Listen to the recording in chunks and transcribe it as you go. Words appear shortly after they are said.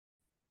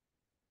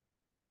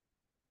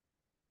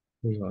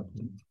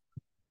الحمد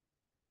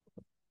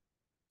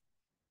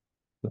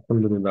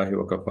لله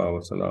وكفى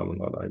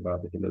وسلام على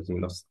عباده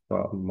الذين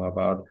اصطفى أما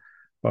بعد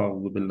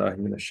أعوذ بالله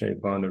من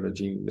الشيطان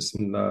الرجيم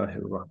بسم الله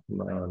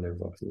الرحمن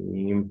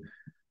الرحيم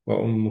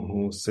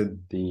وأمه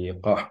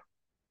صديقة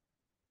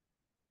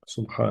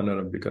سبحان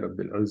ربك رب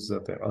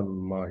العزة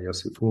عما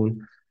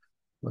يصفون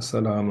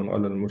وسلام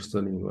على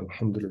المرسلين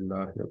والحمد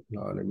لله رب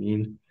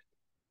العالمين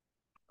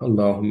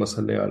اللهم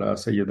صل على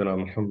سيدنا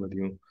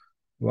محمد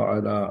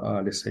وعلى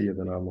آل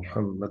سيدنا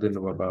محمد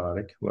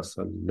وبارك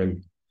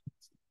وسلم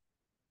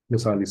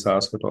مثالی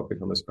ساز کا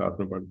ٹاپک ہم اس پہ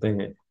میں پڑھتے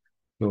ہیں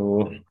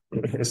تو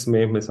اس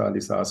میں مثالی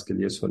ساز کے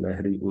لیے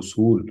سنہری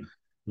اصول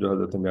جو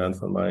حضرت نے بیان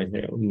فرمائے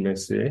ہیں ان میں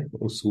سے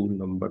اصول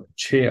نمبر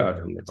 6 آج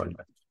ہم نے پڑھنا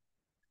ہے.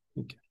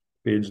 ٹھیک ہے،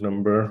 پیج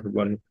نمبر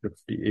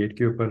 158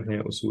 کے اوپر ہے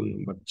اصول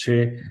نمبر 6.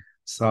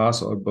 ساس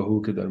اور بہو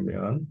کے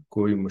درمیان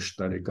کوئی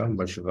مشترکہ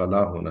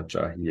مشغلہ ہونا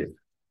چاہیے.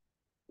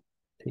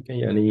 ٹھیک ہے،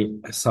 یعنی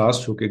ساس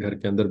چونکہ گھر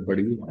کے اندر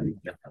بڑی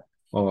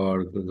اور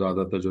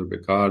زیادہ تجربے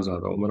کار،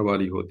 زیادہ عمر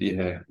والی ہوتی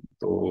ہے،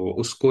 تو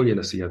اس کو یہ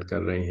نصیحت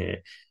کر رہے ہیں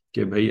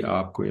کہ بھئی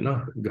آپ کو نا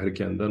گھر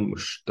کے اندر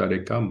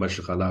مشترکہ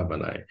مشغلہ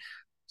بنائے.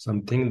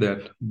 something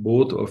that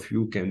both of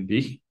you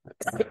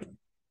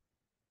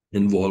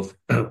involved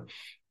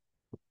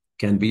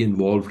can be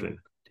involved in.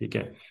 ٹھیک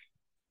ہے،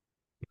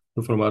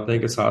 تو فرماتے ہیں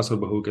کہ ساس اور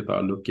بہو کے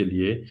تعلق کے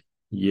لیے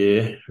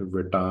یہ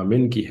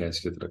وٹامن کی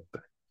حیثیت رکھتا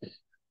ہے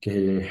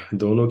کہ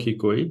دونوں کی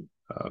کوئی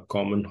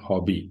کامن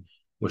ہابی،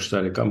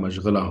 مشترکہ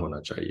مشغلہ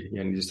ہونا چاہیے.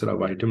 یعنی جس طرح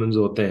وائٹامنز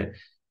ہوتے ہیں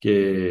کہ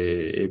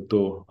ایک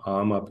تو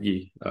عام آپ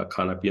کی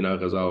کھانا پینا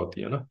غذا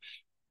ہوتی ہے نا،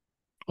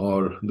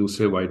 اور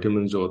دوسرے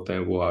وائٹامنز جو ہوتے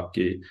ہیں وہ آپ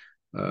کی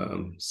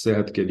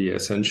صحت کے لیے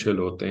اسینشیل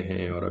ہوتے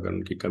ہیں، اور اگر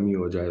ان کی کمی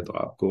ہو جائے تو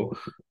آپ کو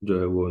جو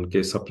ہے وہ ان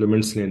کے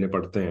سپلیمنٹس لینے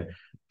پڑتے ہیں.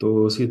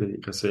 تو اسی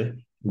طریقے سے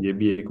یہ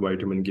بھی ایک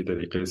وائٹامن کی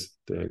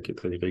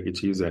طریقے کی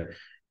چیز ہے،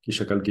 کی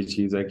شکل کی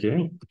چیز ہے کہ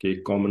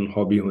ایک کامن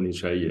ہابی ہونی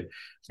چاہیے.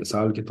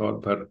 مثال کے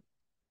طور پر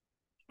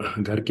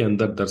گھر کے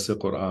اندر درس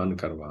قرآن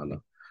کروانا،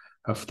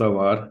 ہفتہ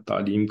وار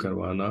تعلیم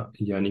کروانا،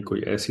 یعنی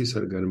کوئی ایسی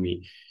سرگرمی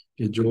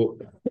کہ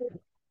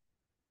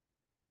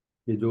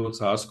جو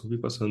ساس کو بھی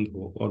پسند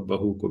ہو اور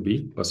بہو کو بھی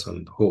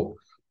پسند ہو.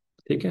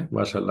 ٹھیک ہے،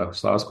 ماشاء اللہ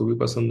ساس کو بھی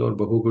پسند ہو اور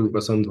بہو کو بھی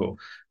پسند ہو.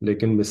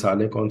 لیکن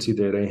مثالیں کون سی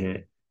دے رہے ہیں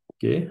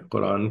کہ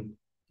قرآن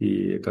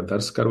کا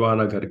درس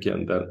کروانا گھر کے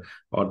اندر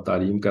اور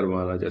تعلیم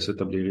کروانا، جیسے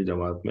تبلیغی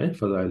جماعت میں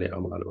فضائل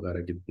اعمال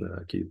وغیرہ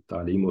کی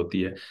تعلیم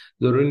ہوتی ہے.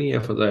 ضروری نہیں ہے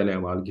فضائل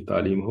اعمال کی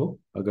تعلیم ہو،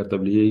 اگر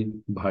تبلیغی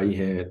بھائی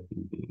ہیں،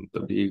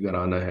 تبلیغی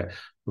گھرانہ ہے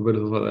تو پھر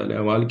تو فضائل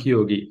اعمال کی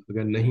ہوگی.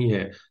 اگر نہیں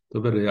ہے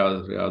تو پھر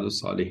ریاض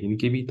الصالحین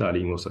کی بھی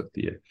تعلیم ہو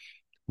سکتی ہے،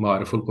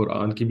 معارف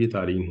القرآن کی بھی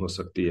تعلیم ہو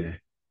سکتی ہے.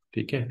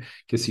 ٹھیک ہے،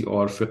 کسی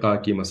اور فقہ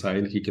کی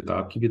مسائل کی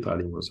کتاب کی بھی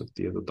تعلیم ہو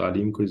سکتی ہے. تو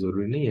تعلیم کوئی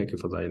ضروری نہیں ہے کہ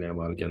فضائل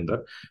اعمال کے اندر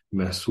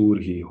محصور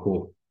ہی ہو.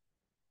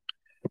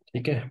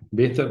 ٹھیک ہے،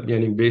 بہتر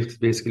یعنی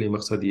بیسیکلی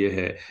مقصد یہ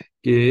ہے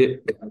کہ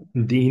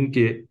دین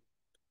کے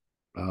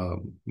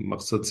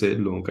مقصد سے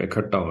لوگوں کا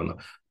اکٹھا ہونا.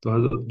 تو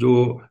حضرت جو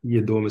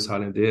یہ دو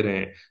مثالیں دے رہے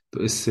ہیں تو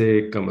اس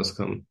سے کم از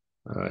کم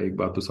ایک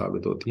بات تو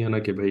ثابت ہوتی ہے نا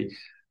کہ بھائی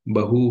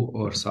بہو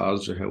اور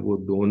ساس جو ہے وہ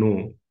دونوں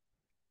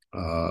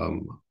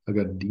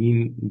اگر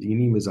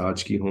دینی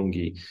مزاج کی ہوں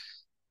گی،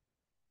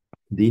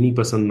 دینی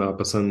پسند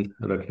ناپسند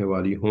رکھنے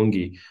والی ہوں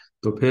گی،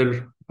 تو پھر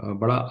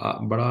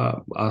بڑا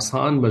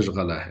آسان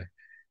مشغلہ ہے.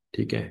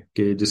 ٹھیک ہے،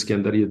 کہ جس کے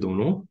اندر یہ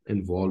دونوں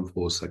انوالو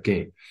ہو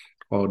سکیں.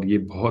 اور یہ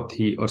بہت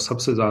ہی اور سب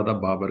سے زیادہ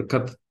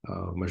بابرکت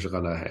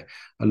مشغلہ ہے.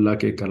 اللہ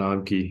کے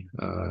کلام کی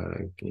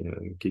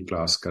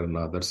کلاس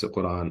کرنا، درس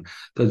قرآن،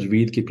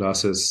 تجوید کی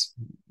کلاسز.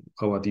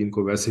 خواتین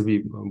کو ویسے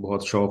بھی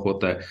بہت شوق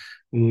ہوتا ہے.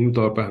 عمومی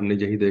طور پر ہم نے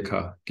یہی دیکھا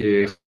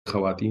کہ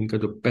خواتین کا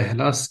جو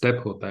پہلا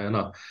سٹیپ ہوتا ہے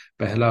نا،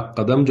 پہلا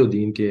قدم جو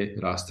دین کے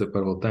راستے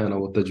پر ہوتا ہے نا،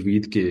 وہ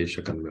تجوید کے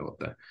شکل میں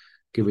ہوتا ہے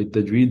کہ بھئی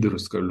تجوید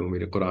درست کر لوں،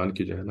 میرے قرآن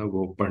کی جو ہے نا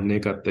وہ پڑھنے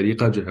کا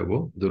طریقہ جو ہے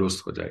وہ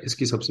درست ہو جائے. اس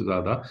کی سب سے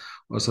زیادہ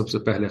اور سب سے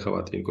پہلے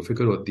خواتین کو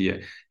فکر ہوتی ہے.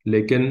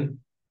 لیکن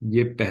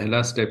یہ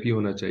پہلا سٹیپ ہی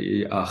ہونا چاہیے،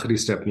 یہ آخری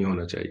سٹیپ نہیں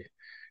ہونا چاہیے.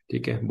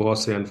 ٹھیک ہے، بہت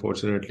سے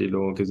انفارچونیٹلی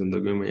لوگوں کی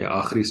زندگیوں میں یہ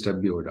آخری سٹیپ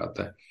بھی ہو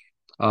جاتا ہے.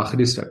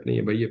 آخری سٹیپ نہیں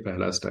ہے بھائی، یہ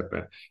پہلا سٹیپ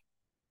ہے.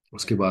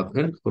 اس کے بعد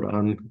پھر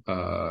قرآن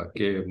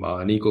کے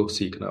معانی کو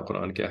سیکھنا،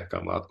 قرآن کے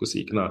احکامات کو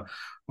سیکھنا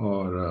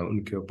اور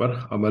ان کے اوپر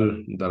عمل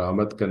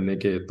درآمد کرنے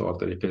کے طور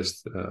طریقے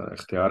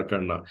اختیار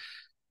کرنا،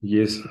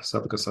 یہ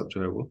سب کا سب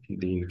جو ہے وہ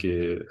دین کے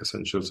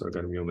اسینشیل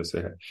سرگرمیوں میں سے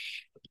ہے.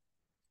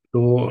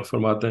 تو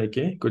فرماتا ہے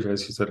کہ کچھ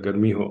ایسی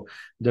سرگرمی ہو،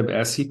 جب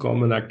ایسی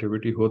کامن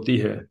ایکٹیویٹی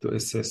ہوتی ہے تو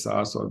اس سے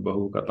ساس اور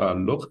بہو کا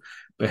تعلق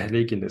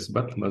پہلے کی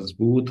نسبت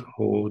مضبوط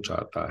ہو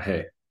جاتا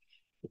ہے.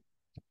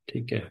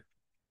 ٹھیک ہے،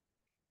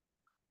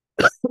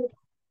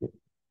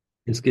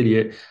 اس کے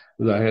لیے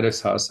ظاہر ہے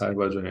ساس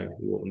صاحبہ جو ہیں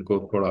وہ ان کو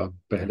تھوڑا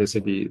پہلے سے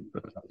بھی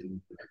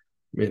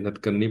محنت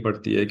کرنی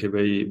پڑتی ہے کہ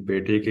بھئی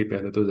بیٹے کی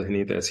پہلے تو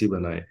ذہنیت ایسی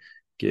بنائے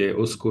کہ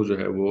اس کو جو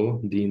ہے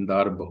وہ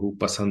دیندار بہو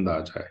پسند آ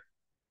جائے،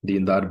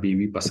 دیندار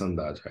بیوی پسند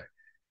آ جائے.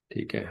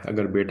 ٹھیک ہے،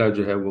 اگر بیٹا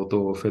جو ہے وہ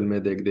تو فلمیں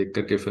دیکھ دیکھ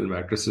کر کے فلم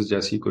ایکٹریسز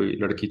جیسی کوئی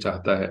لڑکی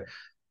چاہتا ہے،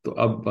 تو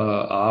اب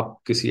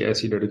آپ کسی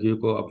ایسی لڑکی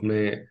کو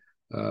اپنے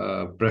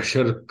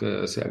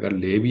प्रेशर से अगर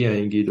ले भी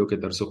आएंगी जो कि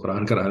दरस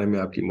कुरान कराने में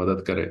आपकी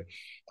मदद करे,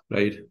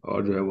 राइट,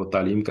 और जो है वो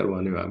तालीम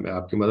करवाने में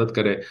आपकी मदद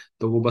करे,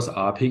 तो वो बस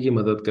आप ही की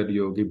मदद कर रही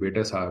होगी,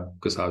 बेटे साहब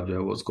के साथ जो है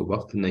वो उसको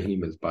वक्त नहीं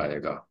मिल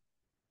पाएगा,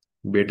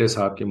 बेटे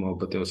साहब की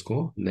मोहब्बतें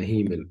उसको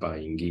नहीं मिल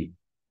पाएंगी।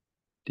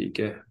 ठीक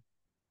है।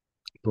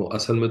 तो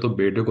असल में तो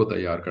बेटे को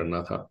तैयार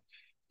करना था।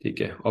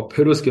 ठीक है, और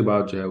फिर उसके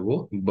बाद जो है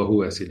वो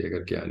बहू ऐसी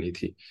लेकर के आनी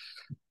थी।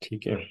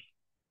 ठीक है।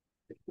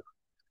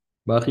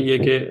 बाकी ये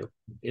कि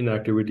इन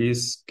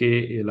एक्टिविटीज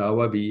के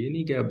अलावा भी ये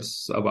नहीं कि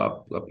अब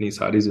आप अपनी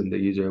सारी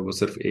जिंदगी जो है वो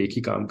सिर्फ एक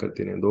ही काम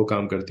करते रहें, दो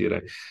काम करती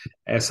रहें।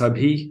 ऐसा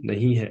भी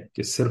नहीं है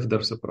कि सिर्फ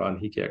दरस कुरान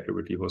ही की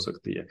एक्टिविटी हो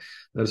सकती है।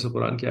 दरस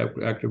कुरान की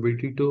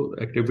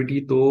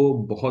एक्टिविटी तो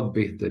बहुत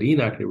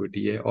बेहतरीन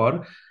एक्टिविटी है,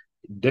 और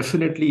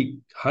डेफिनेटली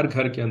हर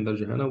घर के अंदर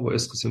जो है ना वो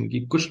इस किस्म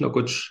की कुछ ना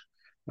कुछ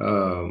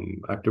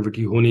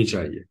एक्टिविटी होनी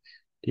चाहिए।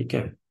 ठीक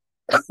है।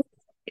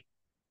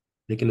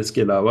 लेकिन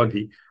इसके अलावा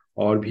भी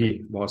और भी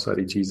बहुत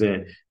सारी चीज़ें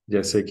हैं,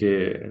 जैसे कि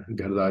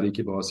घरदारी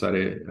की बहुत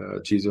सारे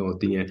चीज़ें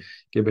होती हैं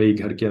कि भाई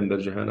घर के अंदर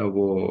जो है ना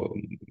वो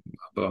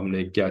अब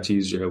हमने क्या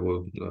चीज़ जो है वो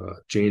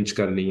चेंज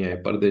करनी है,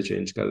 पर्दे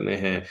चेंज करने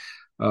हैं,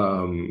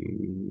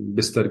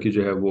 बिस्तर की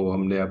जो है वो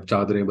हमने अब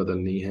चादरें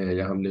बदलनी है,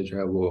 या हमने जो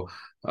है वो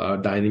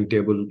डाइनिंग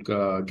टेबल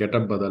का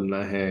गेटअप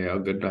बदलना है,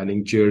 अगर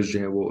डाइनिंग चेयर्स जो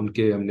है वो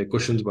उनके हमने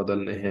कुशन्स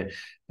बदलने हैं,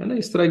 है ना।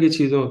 इस तरह की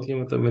चीज़ें होती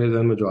हैं, मतलब मेरे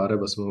ध्यान में जो आ रहा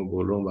है बस मैं वो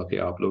बोल रहा हूँ, बाकी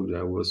आप लोग जो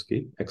है वो उसकी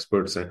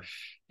एक्सपर्ट्स हैं।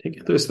 ठीक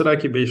है। तो इस तरह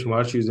की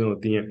बेशुमार चीज़ें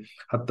होती हैं,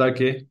 हत्ता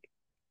कि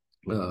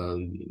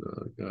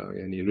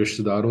यानी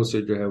रिश्तेदारों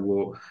से जो है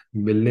वो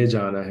मिलने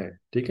जाना है।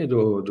 ठीक है।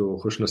 जो जो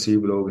खुश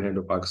नसीब लोग हैं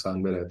जो पाकिस्तान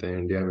में रहते हैं,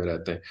 इंडिया में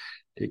रहते हैं,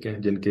 ठीक है,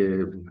 जिनके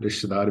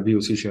रिश्तेदार भी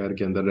उसी शहर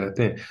के अंदर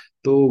रहते हैं,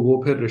 तो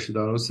वो फिर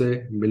रिश्तेदारों से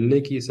मिलने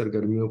की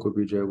सरगर्मियों को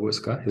भी जो है वो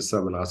इसका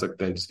हिस्सा बना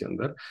सकते हैं, जिसके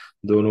अंदर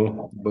दोनों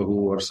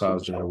बहू और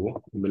सास जो है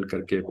वो मिल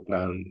करके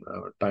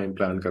टाइम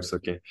प्लान कर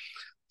सकें।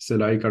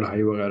 सिलाई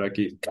कढ़ाई वगैरह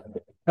की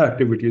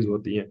एक्टिविटीज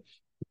होती हैं।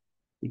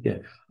 ठीक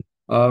है।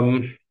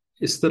 अम,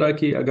 इस तरह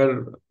की अगर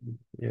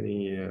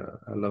यानी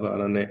अल्लाह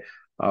ताला ने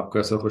आपको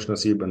ऐसा खुश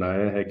नसीब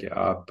बनाया है कि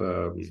आप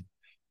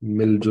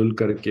मिलजुल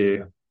करके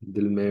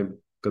दिल में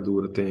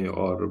कदूरतें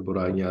और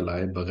बुराइयां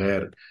लाए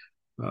बगैर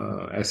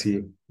ऐसी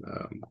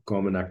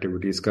कॉमन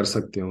एक्टिविटीज कर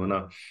सकते हो ना,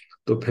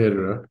 तो फिर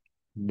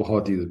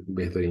बहुत ही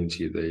बेहतरीन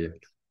चीज़ है ये।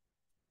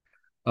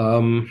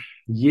 अम,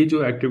 ये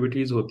जो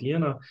एक्टिविटीज होती है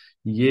ना,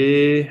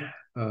 ये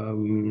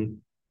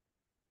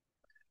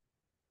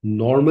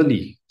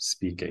नॉर्मली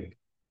स्पीकिंग,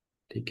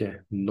 ठीक है,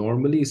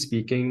 नॉर्मली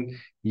स्पीकिंग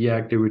ये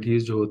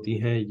एक्टिविटीज जो होती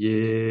हैं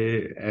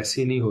ये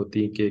ऐसी नहीं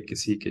होती कि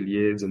किसी के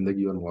लिए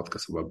जिंदगी और मौत का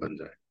सबब बन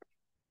जाए।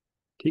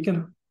 ठीक है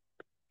ना।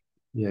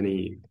 यानी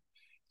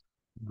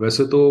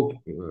वैसे तो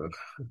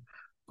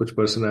कुछ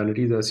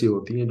पर्सनालिटीज ऐसी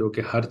होती हैं जो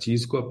कि हर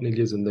चीज को अपने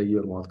लिए जिंदगी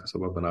और मौत का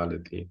सबब बना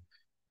लेती हैं,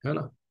 है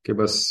ना, कि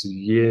बस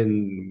ये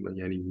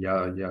यानी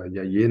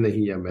या ये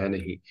नहीं या मैं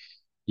नहीं,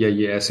 या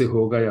ये ऐसे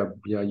होगा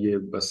या ये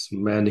बस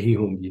मैं नहीं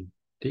होंगी।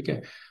 ठीक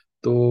है।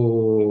 तो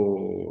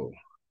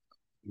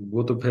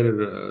वो तो फिर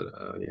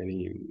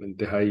यानी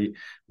इंतहाई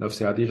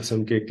नफसियाती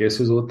किस्म के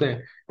केसेस होते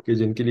हैं कि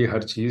जिनके लिए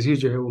हर चीज ही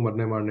जो है वो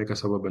मरने मारने का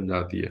सबब बन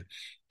जाती है।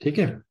 ठीक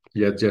है।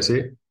 या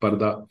जैसे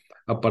पर्दा,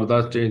 अब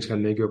पर्दा चेंज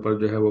करने के ऊपर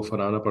जो है वो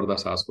फलाना पर्दा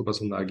सास को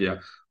पसंद आ गया,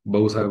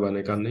 बहू साहिबा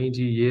ने कहा नहीं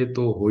जी ये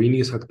तो हो ही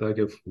नहीं सकता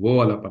कि वो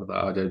वाला पर्दा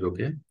आ जाए जो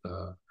कि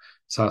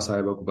सास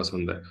साहिबा को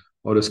पसंद है,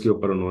 और उसके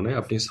ऊपर उन्होंने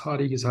अपनी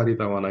सारी की सारी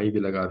तवानाई भी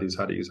लगा दी,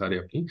 सारी की सारी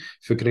अपनी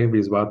फिक्रें भी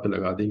इस बात पे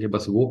लगा दी कि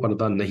बस वो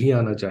पर्दा नहीं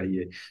आना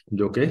चाहिए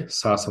जो कि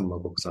सास अम्मा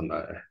को पसंद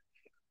आया है।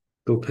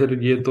 तो फिर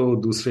ये तो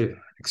दूसरे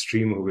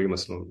एक्सट्रीम हो गई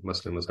मसलों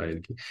मसले मसाइल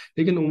की।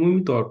 लेकिन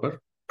उमूमी तौर पर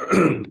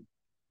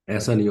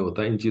ऐसा नहीं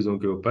होता इन चीज़ों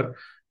के ऊपर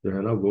जो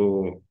है ना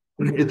वो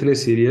इतने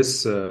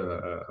सीरियस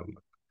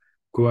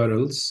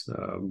क्वारल्स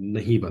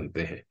नहीं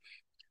बनते हैं।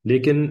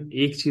 लेकिन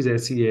एक चीज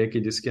ऐसी है कि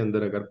जिसके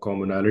अंदर अगर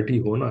कॉमनैलिटी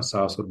हो ना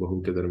सास और बहू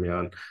के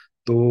दरमियान,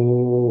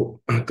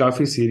 तो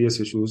काफी सीरियस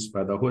इश्यूज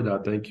पैदा हो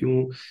जाते हैं।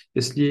 क्यों?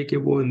 इसलिए कि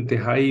वो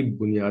इंतहाई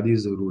बुनियादी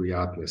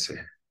जरूरियात में से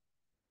है,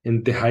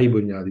 इंतहाई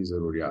बुनियादी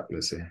जरूरियात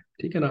में से है।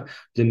 ठीक है ना।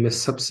 जिनमें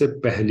सबसे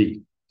पहली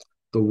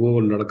तो वो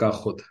लड़का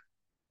खुद,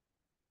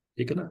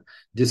 ठीक है ना,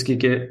 जिसकी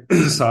के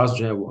सास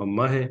जो है वो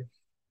अम्मा है,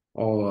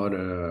 और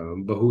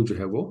बहू जो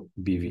है वो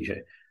बीवी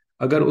है।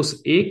 अगर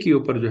उस एक के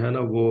ऊपर जो है ना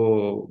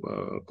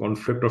वो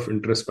कॉन्फ्लिक्ट ऑफ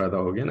इंटरेस्ट पैदा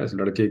हो गया ना इस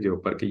लड़के के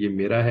ऊपर कि ये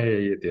मेरा है या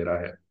ये तेरा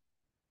है,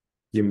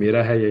 ये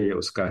मेरा है या ये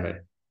उसका है,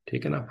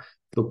 ठीक है ना,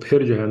 तो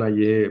फिर जो है ना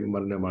ये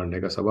मरने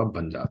मारने का सबब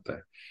बन जाता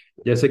है।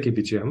 जैसे कि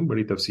पीछे हम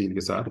बड़ी तफसील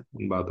के साथ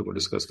उन बातों को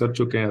डिस्कस कर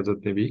चुके हैं,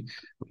 हजरत ने भी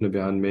अपने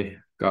बयान में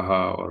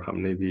कहा और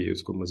हमने भी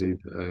उसको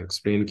मजीद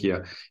एक्सप्लेन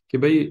किया कि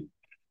भाई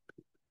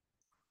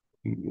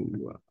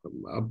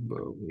अब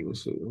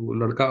वो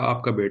लड़का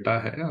आपका बेटा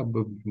है,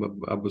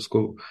 अब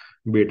उसको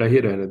बेटा ही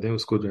रहने दें,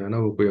 उसको जो है ना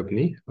वो कोई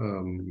अपनी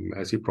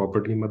ऐसी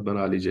प्रॉपर्टी मत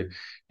बना लीजिए।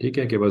 ठीक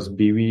है, कि बस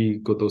बीवी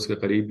को तो उसके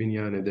करीब भी नहीं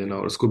आने देना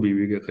और उसको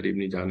बीवी के करीब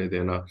नहीं जाने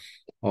देना,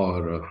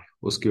 और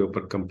उसके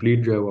ऊपर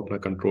कंप्लीट जो है वो अपना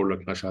कंट्रोल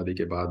रखना शादी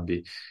के बाद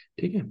भी।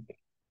 ठीक है।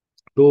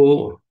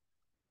 तो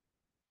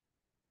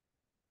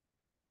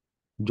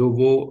जो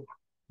वो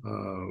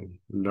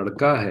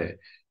لڑکا ہے،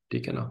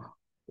 ٹھیک ہے نا،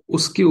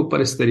 اس کے اوپر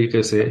اس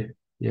طریقے سے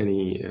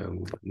یعنی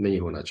نہیں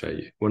ہونا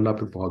چاہیے، ورنہ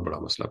پھر بہت بڑا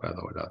مسئلہ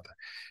پیدا ہو جاتا ہے،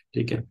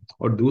 ٹھیک ہے۔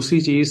 اور دوسری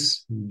چیز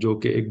جو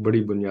کہ ایک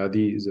بڑی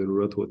بنیادی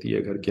ضرورت ہوتی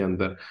ہے گھر کے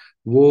اندر،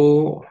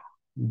 وہ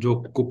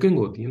جو کوکنگ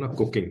ہوتی ہے نا،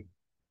 کوکنگ،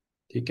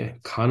 ٹھیک ہے،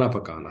 کھانا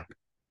پکانا،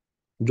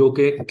 جو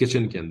کہ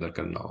کچن کے اندر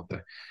کرنا ہوتا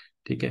ہے،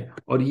 ٹھیک ہے،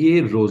 اور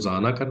یہ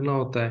روزانہ کرنا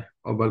ہوتا ہے،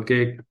 اور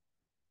بلکہ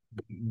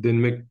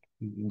دن میں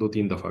 2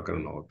 3 دفعہ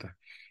کرنا ہوتا ہے،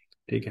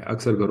 ٹھیک ہے،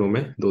 اکثر گھروں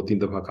میں 2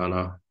 3 دفعہ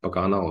کھانا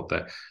پکانا ہوتا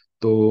ہے۔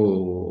 تو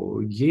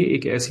یہ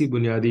ایک ایسی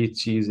بنیادی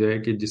چیز ہے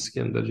کہ جس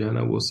کے اندر جو ہے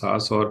نا وہ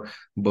ساس اور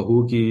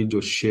بہو کی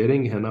جو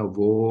شیئرنگ ہے نا،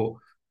 وہ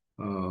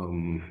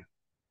آم،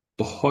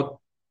 بہت،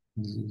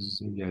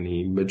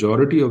 یعنی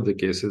میجورٹی آف دا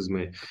کیسز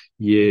میں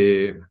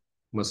یہ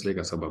مسئلے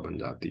کا سبب بن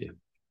جاتی ہے،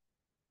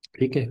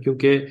 ٹھیک ہے،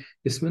 کیونکہ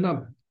اس میں نا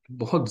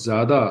بہت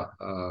زیادہ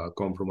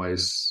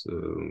کمپرومائز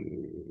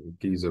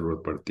کی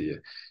ضرورت پڑتی ہے،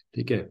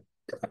 ٹھیک ہے۔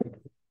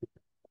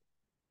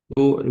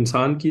 تو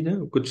انسان کی نا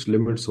کچھ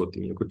لمٹس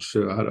ہوتی ہیں، کچھ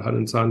ہر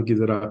انسان کی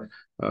ذرا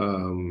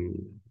آم،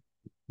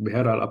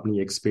 بہرحال اپنی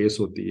ایک اسپیس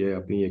ہوتی ہے،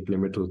 اپنی ایک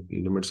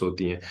لمٹس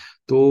ہوتی ہیں،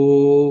 تو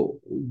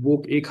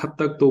وہ ایک حد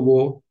تک تو وہ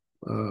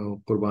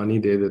قربانی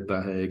دے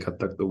دیتا ہے، ایک حد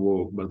تک تو وہ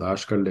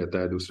برداشت کر لیتا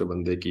ہے دوسرے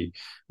بندے کی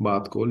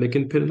بات کو،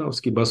 لیکن پھر نا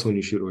اس کی بس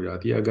ہونی شروع ہو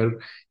جاتی ہے، اگر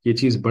یہ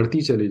چیز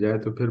بڑھتی چلی جائے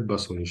تو پھر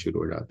بس ہونی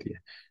شروع ہو جاتی ہے،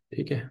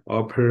 ٹھیک ہے،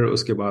 اور پھر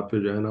اس کے بعد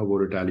پھر جو ہے نا وہ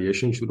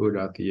ریٹیلیشن شروع ہو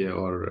جاتی ہے،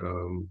 اور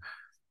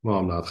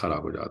معاملات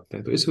خراب ہو جاتے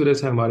ہیں۔ تو اس وجہ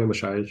سے ہمارے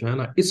مشاہد جو ہے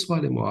نا اس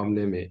والے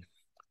معاملے میں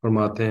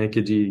فرماتے ہیں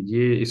کہ جی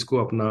یہ اس کو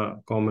اپنا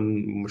کامن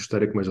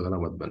مشترک مشغلہ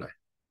مت بنائے،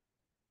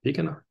 ٹھیک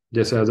ہے نا،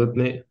 جیسے حضرت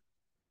نے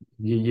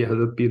یہ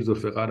حضرت پیر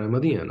ذوالفقار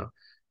احمدی ہیں نا،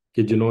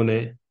 کہ جنہوں نے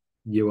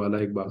یہ والا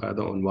ایک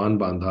باقاعدہ عنوان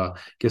باندھا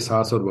کہ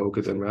ساس اور بہو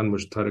کے درمیان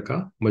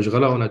مشترکہ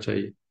مشغلہ ہونا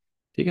چاہیے،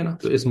 ٹھیک ہے نا۔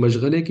 تو اس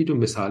مشغلے کی جو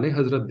مثالیں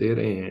حضرت دے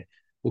رہے ہیں،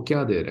 وہ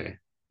کیا دے رہے ہیں؟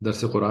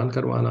 درس قرآن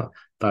کروانا،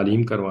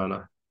 تعلیم کروانا،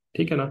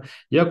 ٹھیک ہے نا،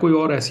 یا کوئی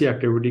اور ایسی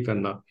ایکٹیویٹی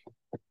کرنا،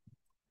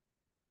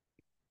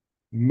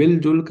 مل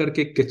جل کر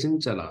کے کچن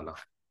چلانا،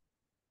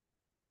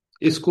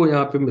 اس کو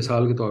یہاں پہ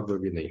مثال کے طور پر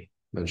بھی نہیں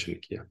مینشن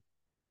کیا،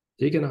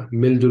 ٹھیک ہے نا،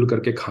 مل جل کر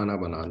کے کھانا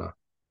بنانا،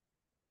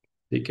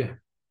 ٹھیک ہے،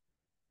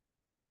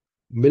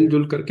 مل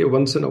جل کر کے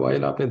ونس ان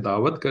وائل آپ نے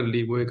دعوت کر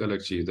لی، وہ ایک الگ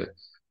چیز ہے،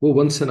 وہ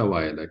ونس ان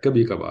وائل ہے،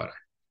 کبھی کبھار ہے،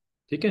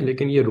 ٹھیک ہے،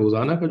 لیکن یہ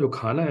روزانہ کا جو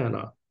کھانا ہے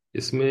نا،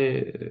 اس میں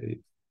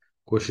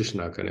کوشش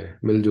نہ کریں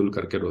مل جل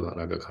کر کے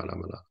روزانہ کا کھانا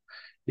بنا،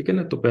 ٹھیک ہے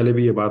نا۔ تو پہلے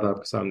بھی یہ بات آپ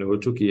کے سامنے ہو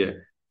چکی ہے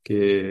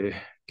کہ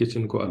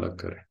کچن کو الگ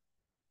کریں،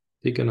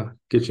 ٹھیک ہے نا،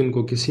 کچن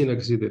کو کسی نہ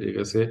کسی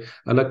طریقے سے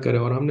الگ کریں،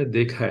 اور ہم نے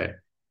دیکھا ہے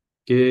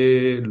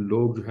کہ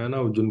لوگ جو ہے نا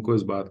جن کو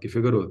اس بات کی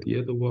فکر ہوتی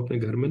ہے، تو وہ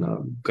اپنے گھر میں نا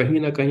کہیں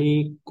نہ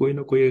کہیں کوئی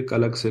نہ کوئی ایک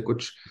الگ سے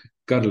کچھ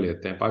کر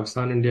لیتے ہیں۔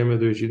 پاکستان انڈیا میں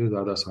تو یہ چیزیں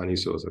زیادہ آسانی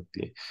سے ہو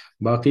سکتی ہیں،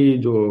 باقی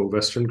جو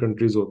ویسٹرن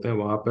کنٹریز ہوتے ہیں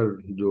وہاں پر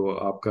جو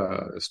آپ کا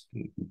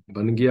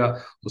بن گیا،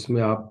 اس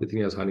میں آپ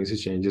اتنی آسانی سے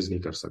چینجز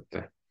نہیں کر سکتے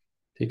ہیں،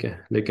 ٹھیک ہے،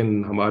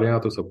 لیکن ہمارے یہاں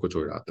تو سب کچھ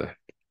ہو جاتا ہے،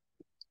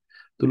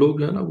 تو لوگ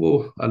جو ہے نا وہ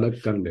الگ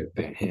کر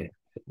لیتے ہیں،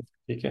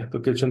 ٹھیک ہے۔ تو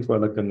کچن کو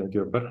الگ کرنے کے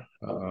اوپر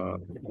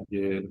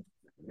یہ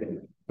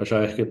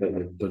مشائخ کے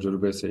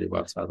تجربے سے یہ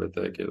بات ثابت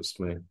ہے کہ اس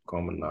میں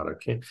کامن نہ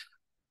رکھیں۔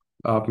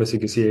 آپ میں سے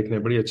کسی ایک نے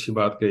بڑی اچھی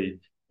بات کہی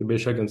کہ بے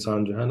شک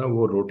انسان جو ہے نا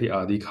وہ روٹی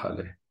آدھی کھا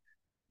لے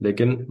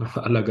لیکن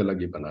الگ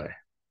الگ ہی بنائے،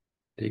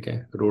 ٹھیک ہے،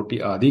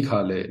 روٹی آدھی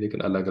کھا لے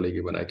لیکن الگ الگ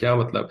ہی بنائے، کیا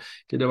مطلب؟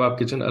 کہ جب آپ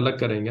کچن الگ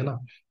کریں گے نا،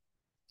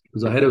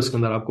 ظاہر ہے اس کے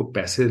اندر آپ کو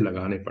پیسے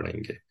لگانے پڑیں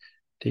گے،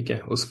 ٹھیک ہے،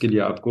 اس کے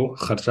لیے آپ کو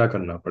خرچہ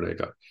کرنا پڑے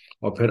گا،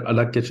 اور پھر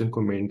الگ کچن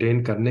کو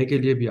مینٹین کرنے کے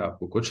لیے بھی آپ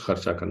کو کچھ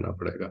خرچہ کرنا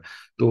پڑے گا۔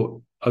 تو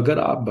اگر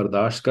آپ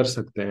برداشت کر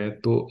سکتے ہیں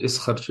تو اس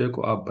خرچے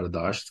کو آپ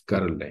برداشت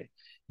کر لیں،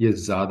 یہ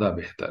زیادہ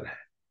بہتر ہے،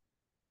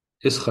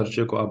 اس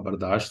خرچے کو آپ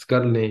برداشت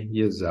کر لیں،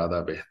 یہ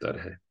زیادہ بہتر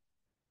ہے،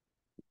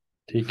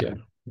 ٹھیک ہے،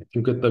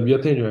 کیونکہ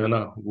طبیعتیں جو ہے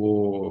نا وہ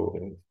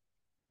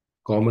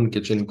کامن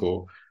کچن کو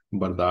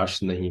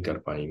برداشت نہیں کر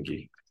پائیں گی۔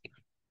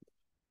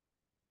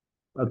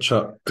 اچھا،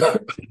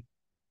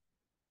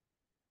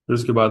 پھر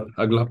اس کے بعد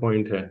اگلا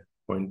پوائنٹ ہے،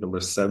 پوائنٹ نمبر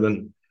 7،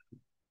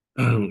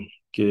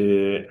 کہ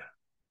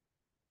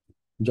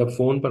جب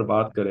فون پر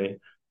بات کریں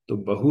تو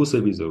بہو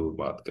سے بھی ضرور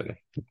بات کریں۔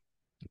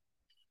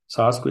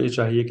 ساس کو یہ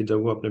چاہیے کہ جب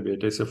وہ اپنے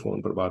بیٹے سے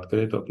فون پر بات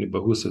کرے تو اپنی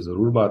بہو سے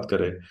ضرور بات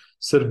کرے،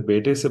 صرف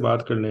بیٹے سے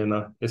بات کر لینا،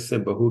 اس سے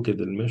بہو کے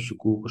دل میں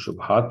شکوک و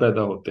شبہات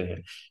پیدا ہوتے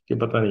ہیں کہ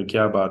پتہ نہیں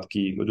کیا بات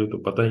کی، مجھے تو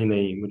پتہ ہی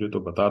نہیں، مجھے تو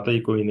بتاتا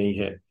ہی کوئی نہیں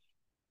ہے،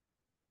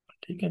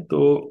 ٹھیک ہے۔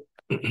 تو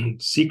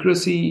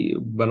سیکریسی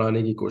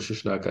بنانے کی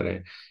کوشش نہ کریں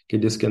کہ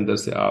جس کے اندر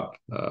سے آپ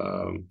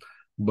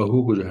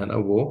بہو کو جو ہے نا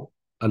وہ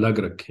الگ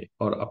رکھیں،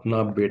 اور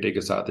اپنا بیٹے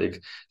کے ساتھ ایک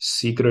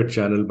سیکرٹ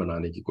چینل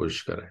بنانے کی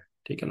کوشش کریں،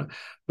 ٹھیک ہے نا۔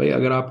 بھائی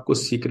اگر آپ کو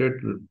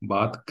سیکرٹ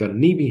بات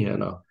کرنی بھی ہے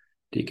نا،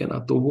 ٹھیک ہے نا،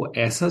 تو وہ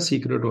ایسا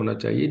سیکرٹ ہونا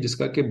چاہیے جس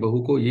کا کہ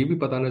بہو کو یہ بھی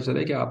پتا نہ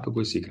چلے کہ آپ کا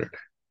کوئی سیکرٹ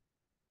ہے،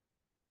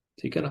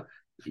 ٹھیک ہے نا۔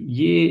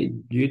 یہ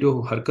جو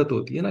حرکت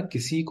ہوتی ہے نا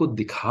کسی کو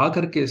دکھا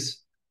کر کے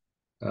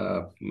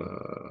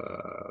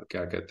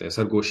کیا کہتے ہیں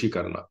سرگوشی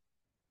کرنا،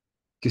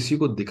 کسی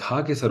کو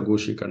دکھا کے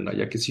سرگوشی کرنا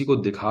یا کسی کو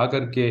دکھا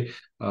کر کے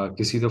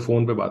کسی سے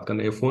فون پہ بات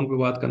کرنا، یہ فون پہ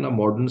بات کرنا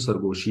ماڈرن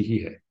سرگوشی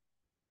ہی ہے۔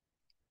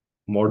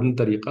 ماڈرن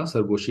طریقہ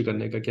سرگوشی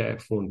کرنے کا کیا ہے؟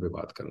 فون پہ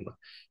بات کرنا،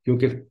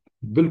 کیونکہ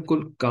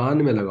بالکل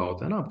کان میں لگا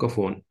ہوتا ہے نا آپ کا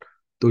فون،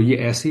 تو یہ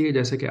ایسے ہی ہے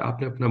جیسے کہ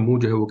آپ نے اپنا منہ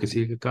جو ہے وہ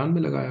کسی کے کان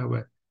میں لگایا ہوا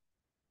ہے،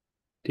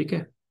 ٹھیک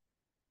ہے؟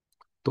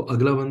 تو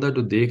اگلا بندہ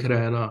جو دیکھ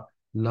رہا ہے نا،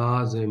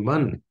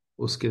 لازماً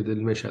اس کے دل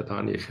میں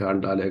شیطان یہ خیال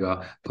ڈالے گا،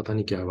 پتہ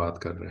نہیں کیا بات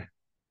کر رہے ہیں،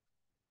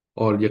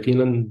 اور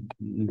یقیناً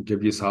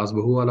جب یہ ساس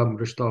بہو والا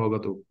رشتہ ہوگا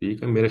تو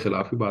ٹھیک ہے، میرے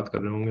خلاف ہی بات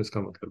کر رہے ہوں گے، اس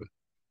کا مطلب ہے،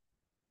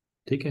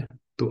 ٹھیک ہے؟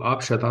 تو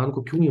آپ شیطان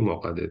کو کیوں یہ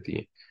موقع دیتی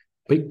ہیں؟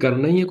 بھائی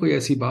کرنا ہی ہے کوئی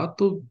ایسی بات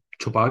تو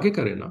چھپا کے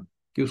کرے نا،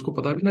 کہ اس کو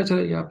پتا بھی نہ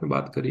چلے کہ آپ نے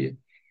بات کری ہے،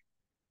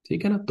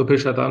 ٹھیک ہے نا؟ تو پھر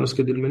شیطان اس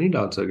کے دل میں نہیں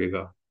ڈال سکے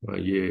گا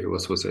یہ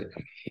وسوسے،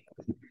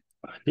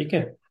 ٹھیک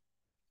ہے؟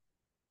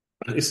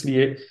 اس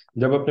لیے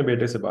جب اپنے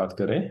بیٹے سے بات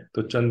کریں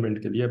تو چند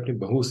منٹ کے لیے اپنی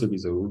بہو سے بھی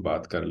ضرور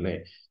بات کر لیں،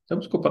 جب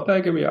اس کو پتا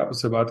ہے کہ بھئی آپ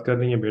اس سے بات کر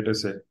رہی ہیں بیٹے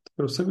سے، تو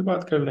پھر اس سے بھی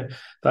بات کر لیں،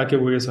 تاکہ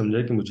وہ یہ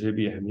سمجھے کہ مجھے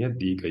بھی اہمیت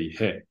دی گئی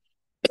ہے۔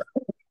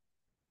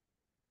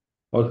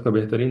 اور اس کا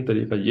بہترین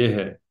طریقہ یہ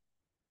ہے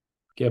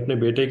کہ اپنے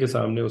بیٹے کے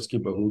سامنے اس کی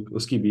بہو،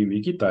 اس کی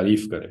بیوی کی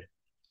تعریف کرے۔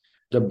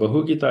 جب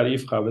بہو کی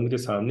تعریف خاوند کے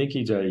سامنے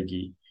کی جائے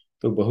گی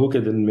تو بہو کے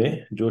دل میں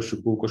جو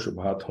شکوک و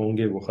شبہات ہوں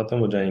گے وہ ختم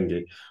ہو جائیں گے،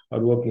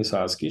 اور وہ اپنی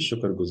ساس کی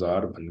شکر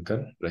گزار بن کر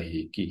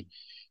رہے گی،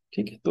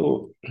 ٹھیک ہے؟ تو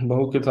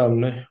بہو کے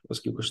سامنے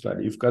اس کی کچھ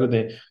تعریف کر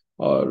دیں،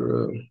 اور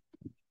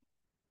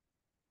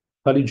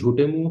خالی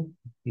جھوٹے منہ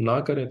نہ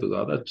کریں تو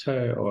زیادہ اچھا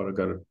ہے، اور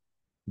اگر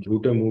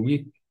جھوٹے منہ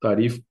بھی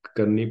تعریف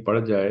کرنی پڑ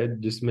جائے،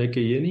 جس میں کہ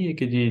یہ نہیں ہے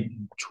کہ جی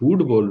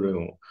جھوٹ بول رہے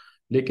ہوں،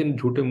 لیکن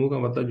جھوٹے منہ کا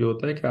مطلب یہ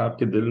ہوتا ہے کہ آپ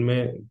کے دل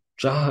میں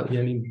چاہ،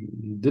 یعنی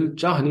دل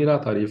چاہ نہیں رہا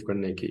تعریف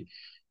کرنے کی،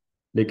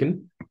 لیکن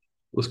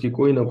اس کی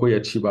کوئی نہ کوئی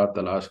اچھی بات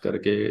تلاش کر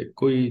کے،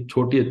 کوئی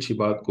چھوٹی اچھی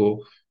بات کو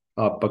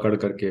آپ پکڑ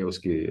کر کے اس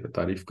کی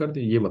تعریف کر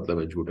دیں، یہ مطلب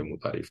ہے جھوٹے منہ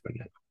تعریف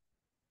کرنے کا،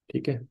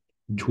 ٹھیک ہے؟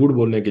 جھوٹ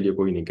بولنے کے لیے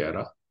کوئی نہیں کہہ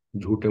رہا،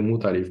 جھوٹے منہ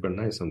تعریف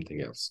کرنا ہے سم تھنگ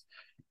ایلس،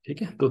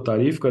 ٹھیک ہے؟ تو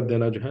تعریف کر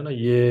دینا جو ہے نا،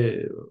 یہ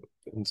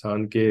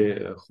انسان کے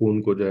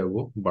خون کو جو ہے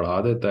وہ بڑھا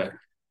دیتا ہے،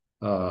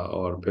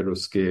 اور پھر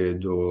اس کے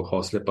جو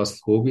حوصلے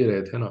پست ہو بھی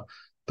رہے تھے نا،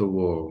 تو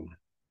وہ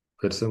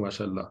پھر سے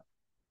ماشاء اللہ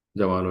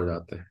جوان ہو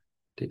جاتے ہیں،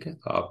 ٹھیک ہے؟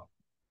 آپ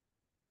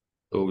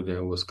تو جو ہے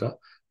وہ اس کا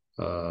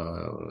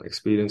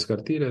ایکسپیرینس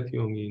کرتی رہتی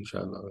ہوں گی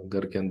انشاءاللہ،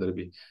 گھر کے اندر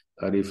بھی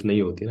تعریف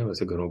نہیں ہوتی نا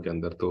ویسے گھروں کے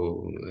اندر، تو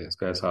اس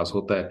کا احساس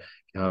ہوتا ہے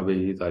کہ ہاں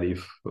بھئی یہ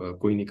تعریف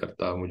کوئی نہیں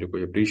کرتا، مجھے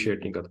کوئی اپریشیٹ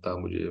نہیں کرتا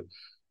مجھے،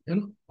 ہے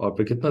نا؟ اور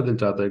پھر کتنا دل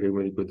چاہتا ہے کہ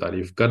میری کوئی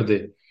تعریف کر دے،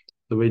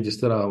 تو بھئی جس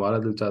طرح ہمارا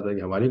دل چاہتا ہے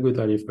کہ ہماری کوئی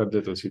تعریف کر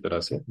دے، تو اسی طرح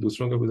سے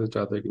دوسروں کا بھی دل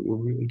چاہتا ہے کہ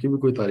وہ بھی، ان کی بھی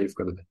کوئی تعریف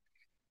کر دے۔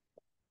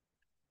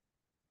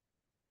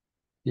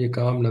 یہ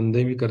کام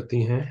نندیں بھی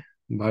کرتی ہیں،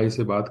 بھائی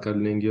سے بات کر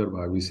لیں گی اور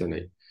بھابھی سے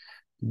نہیں؟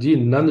 جی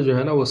نند جو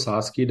ہے نا وہ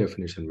ساس کی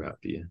ڈیفینیشن میں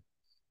آتی ہے،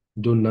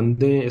 جو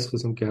نندیں اس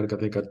قسم کی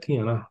حرکتیں کرتی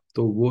ہیں نا،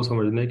 تو وہ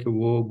سمجھ لیں کہ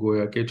وہ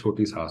گویا کہ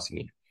چھوٹی ساس ہی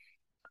ہیں،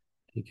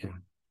 ٹھیک ہے؟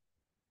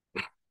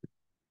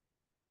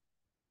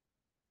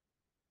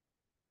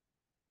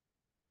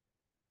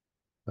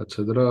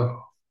 اچھا ذرا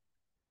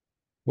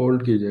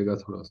ہولڈ کیجیے گا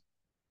تھوڑا سا،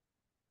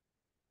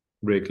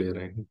 بریک لے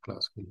رہے ہیں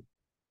کلاس کے لیے۔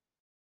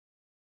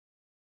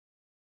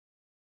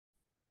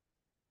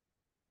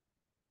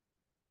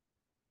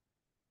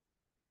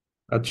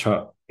 اچھا،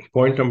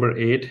 پوائنٹ نمبر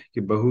 8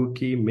 کہ بہو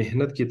کی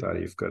محنت کی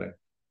تعریف کریں،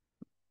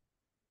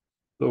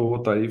 تو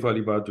وہ تعریف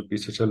والی بات جو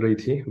پیچھے چل رہی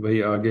تھی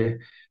وہی آگے،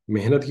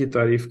 محنت کی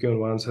تعریف کے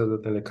عنوان سے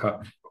حضرت نے لکھا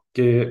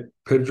کہ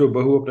پھر جو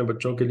بہو اپنے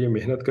بچوں کے لیے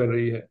محنت کر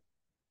رہی ہے،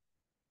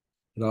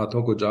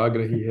 راتوں کو جاگ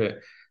رہی ہے،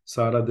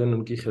 سارا دن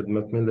ان کی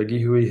خدمت میں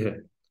لگی ہوئی ہے،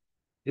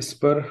 اس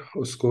پر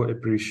اس کو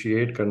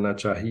اپریشیٹ کرنا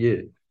چاہیے،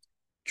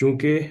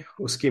 چونکہ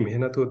اس کی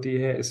محنت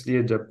ہوتی ہے، اس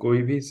لیے جب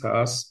کوئی بھی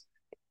ساس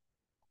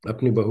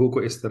اپنی بہو کو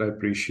اس طرح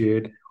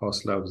اپریشیٹ،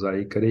 حوصلہ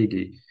افزائی کرے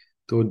گی،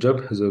 تو جب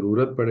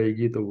ضرورت پڑے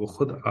گی تو وہ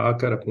خود آ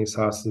کر اپنی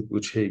ساس سے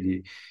پوچھے گی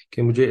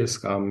کہ مجھے اس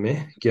کام میں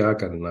کیا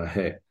کرنا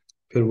ہے،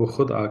 پھر وہ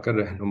خود آ کر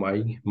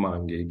رہنمائی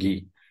مانگے گی،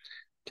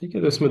 ٹھیک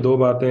ہے؟ تو اس میں دو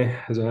باتیں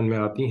ذہن میں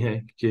آتی ہیں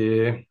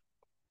کہ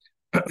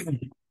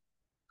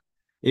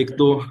ایک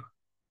تو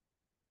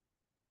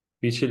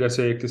پیچھے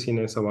جیسے کسی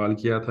نے سوال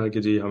کیا تھا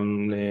کہ جی ہم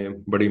نے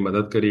بڑی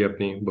مدد کری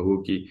اپنی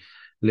بہو کی،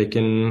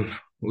 لیکن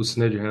اس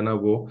نے جو ہے نا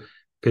وہ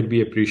پھر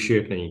بھی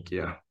اپریشیٹ نہیں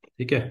کیا،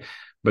 ٹھیک ہے؟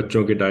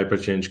 بچوں کے ڈائپر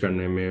چینج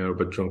کرنے میں اور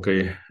بچوں کے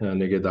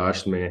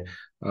نگہداشت میں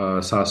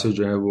ساسیں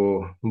جو ہے وہ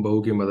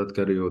بہو کی مدد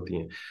کر رہی ہوتی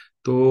ہیں،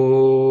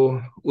 تو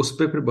اس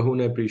پہ پھر بہو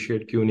نے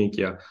اپریشیٹ کیوں نہیں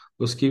کیا؟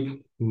 اس کی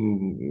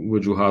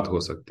وجوہات ہو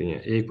سکتی ہیں،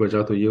 ایک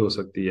وجہ تو یہ ہو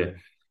سکتی ہے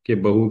کہ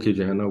بہو کی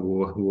جو ہے نا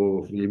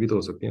وہ یہ بھی تو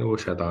ہو سکتی ہے نا وہ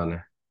شیطان ہے،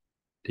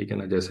 ٹھیک ہے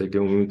نا؟ جیسے کہ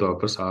عمومی طور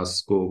پر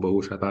ساس کو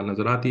بہو شیطان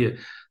نظر آتی ہے،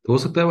 تو ہو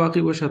سکتا ہے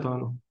واقعی وہ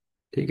شیطان ہو،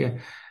 ٹھیک ہے؟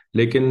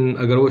 لیکن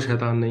اگر وہ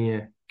شیطان نہیں ہے،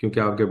 کیونکہ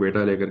آپ کے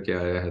بیٹا لے کر کے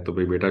آیا ہے، تو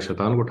بھئی بیٹا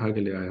شیطان کو اٹھا کے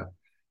لے آیا،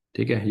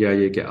 ٹھیک ہے؟ یا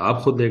یہ کہ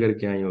آپ خود لے کر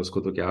کے آئی ہیں اس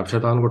کو، تو کیا آپ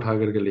شیطان کو اٹھا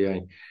کر کے لے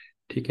آئیں؟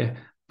 ٹھیک ہے؟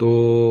 تو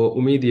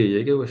امید یہی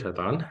ہے کہ وہ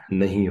شیطان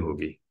نہیں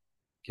ہوگی،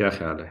 کیا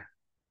خیال ہے؟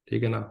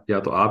 ٹھیک ہے نا؟ یا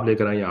تو آپ لے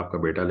کر آئیں یا آپ کا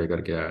بیٹا لے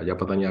کر کے آیا، یا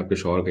پتہ نہیں آپ کے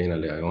شوہر کہیں نہ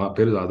لے آئے، وہاں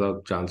پھر زیادہ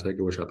چانس ہے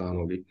کہ وہ شیطان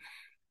ہوگی،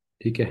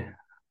 ٹھیک ہے،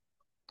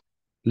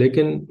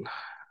 لیکن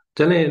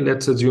چلیں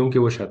لیٹس اسیوم کہ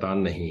وہ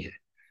شیطان نہیں ہے،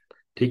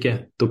 ٹھیک ہے،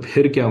 تو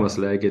پھر کیا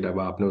مسئلہ ہے کہ جب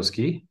آپ نے اس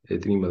کی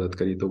اتنی مدد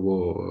کری تو وہ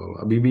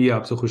ابھی بھی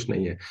آپ سے خوش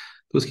نہیں ہے؟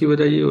 تو اس کی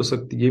وجہ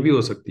یہ بھی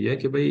ہو سکتی ہے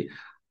کہ بھائی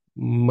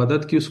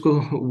مدد کی اس کو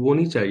وہ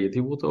نہیں چاہیے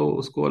تھی، وہ تو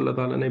اس کو اللہ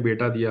تعالیٰ نے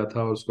بیٹا دیا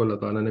تھا، اس کو اللہ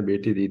تعالیٰ نے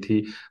بیٹی دی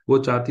تھی، وہ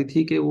چاہتی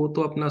تھی کہ وہ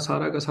تو اپنا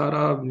سارا کا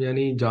سارا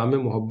یعنی جام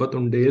محبت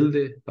انڈیل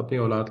دے اپنی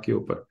اولاد کے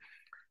اوپر۔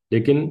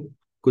 لیکن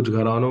کچھ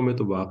گھرانوں میں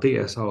تو واقعی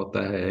ایسا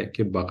ہوتا ہے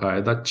کہ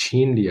باقاعدہ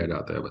چھین لیا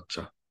جاتا ہے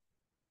بچہ،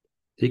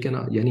 ٹھیک ہے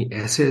نا، یعنی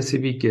ایسے ایسے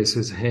بھی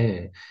کیسز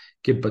ہیں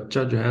کہ بچہ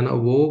جو ہے نا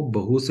وہ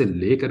بہو سے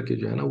لے کر کے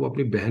جو ہے نا وہ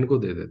اپنی بہن کو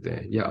دے دیتے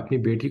ہیں یا اپنی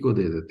بیٹی کو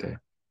دے دیتے ہیں۔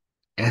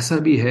 ایسا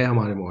بھی ہے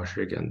ہمارے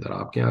معاشرے کے اندر،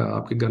 آپ کے یہاں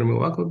آپ کے گھر میں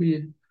ہوا کبھی ہے؟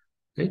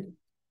 نہیں؟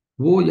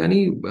 وہ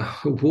یعنی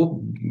وہ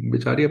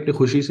بیچاری اپنی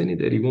خوشی سے نہیں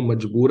دے رہی، وہ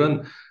مجبوراً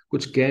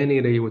کچھ کہہ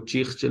نہیں رہی، وہ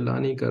چیخ چلا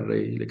نہیں کر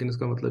رہی، لیکن اس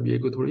کا مطلب یہ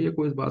کوئی تھوڑی ہے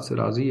کوئی اس بات سے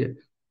راضی ہے،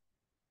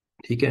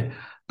 ٹھیک ہے؟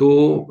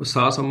 تو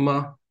ساس اماں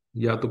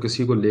یا تو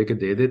کسی کو لے کے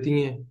دے دیتی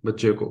ہیں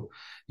بچے کو،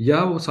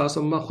 یا وہ ساس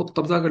اماں خود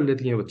قبضہ کر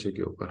لیتی ہیں بچے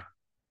کے اوپر،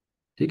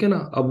 ٹھیک ہے نا؟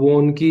 اب وہ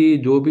ان کی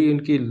جو بھی ان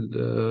کی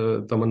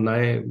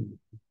تمنائیں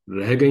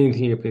رہ گئی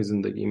تھیں اپنی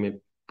زندگی میں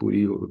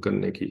پوری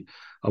کرنے کی،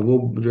 اب وہ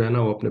جو ہے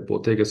نا وہ اپنے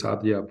پوتے کے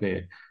ساتھ یا اپنے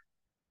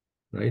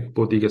رائٹ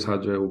پوتی کے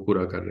ساتھ جو ہے وہ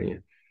پورا کر رہی ہیں،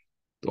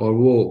 تو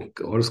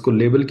اور اس کو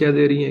لیبل کیا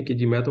دے رہی ہیں کہ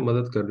جی میں تو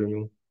مدد کر رہی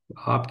ہوں۔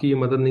 آپ کی یہ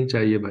مدد نہیں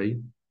چاہیے بھائی،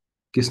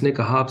 کس نے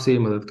کہا آپ سے یہ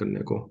مدد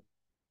کرنے کو؟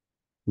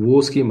 وہ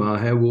اس کی ماں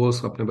ہے، وہ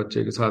اس اپنے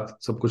بچے کے ساتھ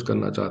سب کچھ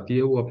کرنا چاہتی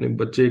ہے، وہ اپنے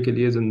بچے کے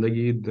لیے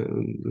زندگی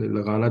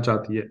لگانا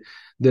چاہتی ہے،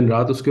 دن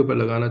رات اس کے اوپر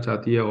لگانا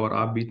چاہتی ہے، اور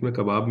آپ بیچ میں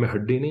کباب میں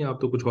ہڈی نہیں،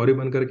 آپ تو کچھ اور ہی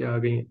بن کر کے آ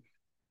گئی ہیں،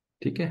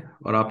 ٹھیک ہے؟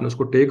 اور آپ نے اس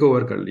کو ٹیک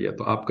اوور کر لیا،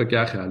 تو آپ کا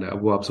کیا خیال ہے؟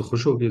 اب وہ آپ سے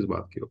خوش ہوگی اس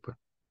بات کے اوپر؟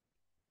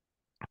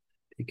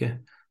 ٹھیک ہے،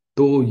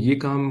 تو یہ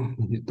کام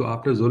تو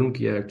آپ نے ظلم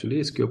کیا ہے ایکچولی،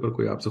 اس کے اوپر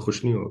کوئی آپ سے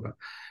خوش نہیں ہوگا۔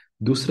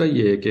 دوسرا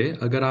یہ ہے کہ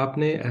اگر آپ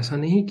نے ایسا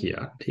نہیں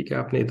کیا، ٹھیک ہے،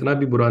 آپ نے اتنا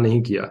بھی برا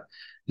نہیں کیا،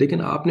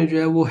 لیکن آپ نے جو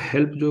ہے وہ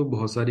ہیلپ جو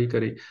بہت ساری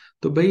کری،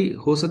 تو بھائی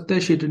ہو سکتا ہے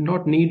she did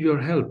not need your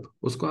help,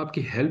 اس کو آپ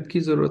کی ہیلپ کی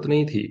ضرورت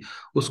نہیں تھی،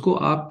 اس کو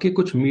آپ کے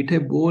کچھ میٹھے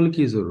بول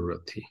کی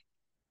ضرورت تھی،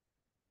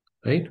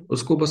 رائٹ؟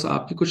 اس کو بس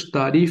آپ کی کچھ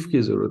تعریف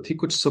کی ضرورت تھی،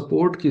 کچھ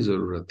سپورٹ کی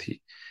ضرورت تھی،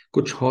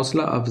 کچھ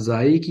حوصلہ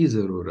افزائی کی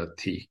ضرورت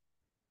تھی،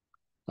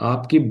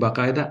 آپ کی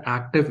باقاعدہ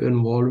ایکٹیو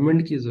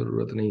انوالومنٹ کی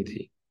ضرورت نہیں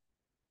تھی،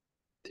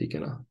 ٹھیک ہے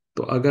نا؟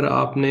 تو اگر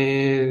آپ نے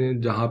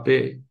جہاں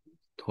پہ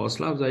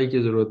حوصلہ افزائی کی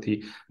ضرورت تھی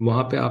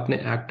وہاں پہ آپ نے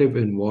ایکٹیو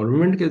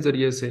انوالومنٹ کے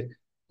ذریعے سے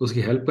اس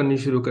کی ہیلپ کرنی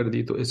شروع کر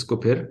دی، تو اس کو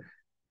پھر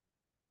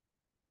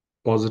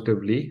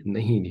پازیٹیولی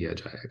نہیں لیا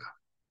جائے گا،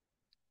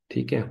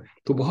 ٹھیک ہے؟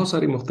 تو بہت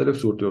ساری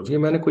مختلف صورتیں ہوتی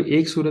ہیں، میں نے کوئی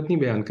ایک صورت نہیں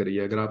بیان کری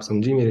ہے، اگر آپ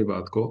سمجھی میری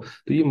بات کو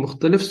تو یہ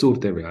مختلف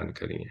صورتیں بیان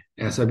کری ہیں،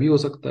 ایسا بھی ہو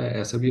سکتا ہے،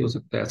 ایسا بھی ہو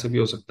سکتا ہے، ایسا بھی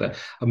ہو سکتا ہے۔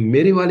 اب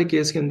میرے والے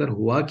کیس کے اندر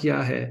ہوا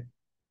کیا ہے،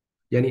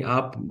 یعنی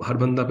آپ ہر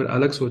بندہ پھر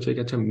الگ سوچے کہ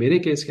اچھا میرے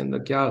کیس کے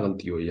اندر کیا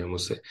غلطی ہوئی ہے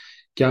مجھ سے،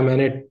 کیا میں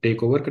نے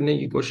ٹیک اوور کرنے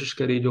کی کوشش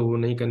کری جو وہ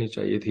نہیں کرنی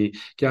چاہیے تھی،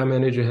 کیا میں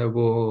نے جو ہے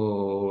وہ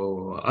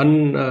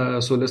ان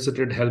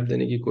سولیسیٹڈ ہیلپ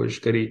دینے کی کوشش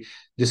کری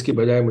جس کی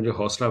بجائے مجھے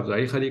حوصلہ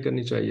افزائی خالی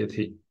کرنی چاہیے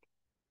تھی؟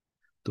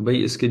 تو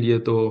بھائی اس کے لیے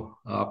تو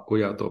آپ کو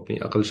یا تو اپنی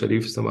عقل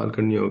شریف استعمال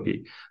کرنی ہوگی،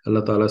 اللہ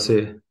تعالیٰ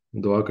سے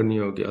دعا کرنی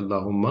ہوگی،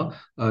 اللہم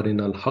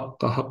ارنا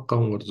الحق حقا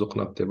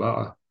وارزقنا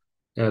اتباعہ،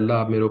 اے اللہ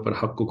آپ میرے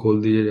اوپر حق کو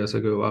کھول دیجئے جیسا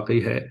کہ وہ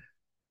واقعی ہے۔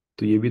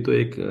 تو یہ بھی تو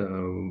ایک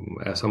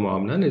ایسا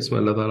معاملہ ہے نا، اس میں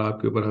اللہ تعالیٰ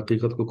آپ کے اوپر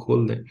حقیقت کو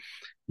کھول دیں،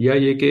 یا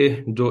یہ کہ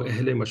جو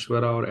اہل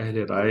مشورہ اور اہل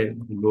رائے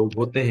لوگ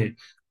ہوتے ہیں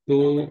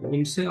تو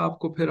ان سے آپ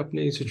کو پھر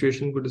اپنی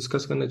سچویشن کو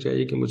ڈسکس کرنا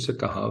چاہیے کہ مجھ سے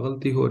کہاں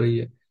غلطی ہو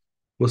رہی ہے،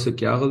 مجھ سے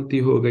کیا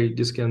غلطی ہو گئی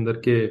جس کے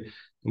اندر کہ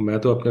میں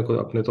تو اپنے کو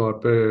اپنے طور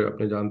پہ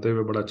اپنے جانتے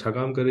ہوئے بڑا اچھا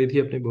کام کر رہی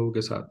تھی اپنی بہو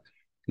کے ساتھ،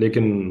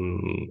 لیکن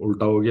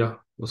الٹا ہو گیا،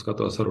 اس کا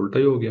تو اثر الٹا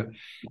ہی ہو گیا،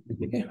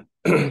 ٹھیک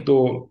ہے؟ تو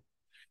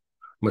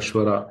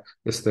مشورہ،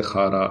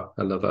 استخارہ،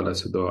 اللہ تعالیٰ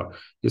سے دعا،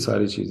 یہ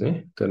ساری چیزیں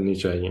کرنی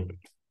چاہیے۔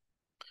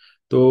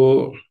 تو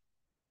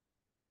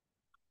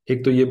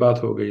ایک تو یہ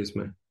بات ہو گئی اس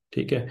میں،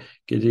 ٹھیک ہے،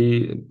 کہ جی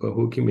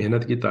بہو کی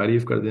محنت کی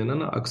تعریف کر دینا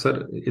نا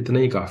اکثر اتنا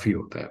ہی کافی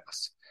ہوتا ہے،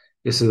 بس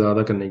اس سے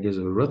زیادہ کرنے کی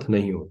ضرورت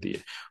نہیں ہوتی ہے۔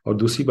 اور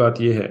دوسری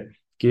بات یہ ہے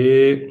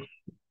کہ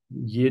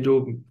یہ جو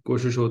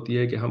کوشش ہوتی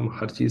ہے کہ ہم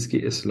ہر چیز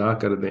کی اصلاح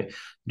کر دیں،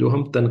 جو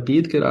ہم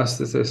تنقید کے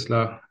راستے سے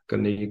اصلاح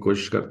کرنے کی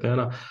کوشش کرتے ہیں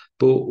نا،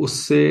 تو اس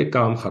سے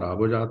کام خراب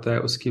ہو جاتا ہے،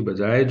 اس کی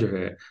بجائے جو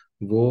ہے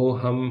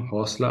وہ ہم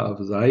حوصلہ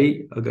افزائی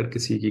اگر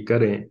کسی کی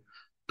کریں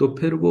تو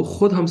پھر وہ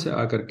خود ہم سے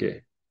آ کر کے،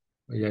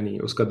 یعنی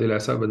اس کا دل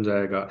ایسا بن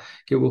جائے گا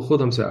کہ وہ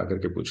خود ہم سے آ کر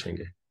کے پوچھیں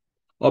گے،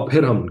 اور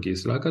پھر ہم ان کی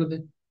اصلاح کر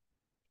دیں،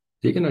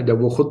 ٹھیک ہے نا؟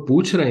 جب وہ خود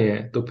پوچھ رہے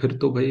ہیں تو پھر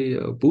تو بھائی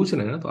پوچھ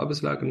رہے ہیں نا، تو آپ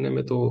اصلاح کرنے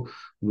میں تو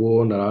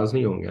وہ ناراض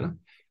نہیں ہوں گے نا،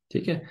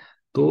 ٹھیک ہے؟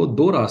 تو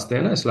دو راستے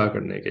ہیں نا اصلاح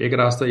کرنے کے، ایک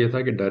راستہ یہ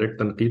تھا کہ ڈائریکٹ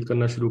تنقید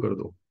کرنا شروع کر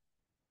دو،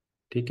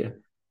 ٹھیک ہے،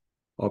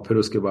 اور پھر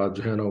اس کے بعد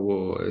جو ہے نا وہ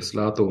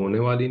اصلاح تو ہونے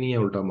والی نہیں ہے،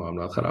 الٹا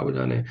معاملات خراب ہو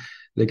جانے ہیں۔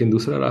 لیکن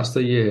دوسرا راستہ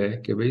یہ ہے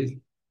کہ بھائی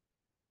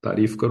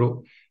تعریف کرو،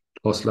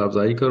 حوصلہ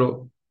افزائی کرو،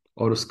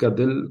 اور اس کا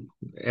دل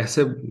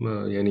ایسے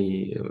یعنی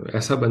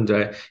ایسا بن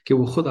جائے کہ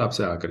وہ خود آپ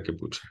سے آ کر کے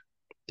پوچھے،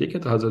 ٹھیک ہے،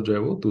 تو حضرت جو ہے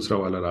وہ دوسرا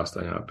والا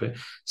راستہ یہاں پہ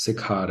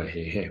سکھا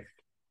رہے ہیں۔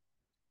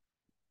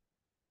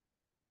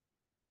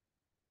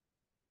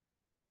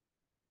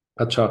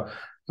 اچھا،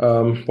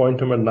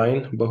 پوائنٹ نمبر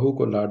 9، بہو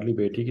کو لاڈلی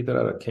بیٹی کی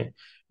طرح رکھیں۔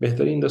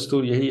 بہترین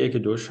دستور یہی ہے کہ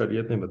جو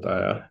شریعت نے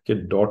بتایا کہ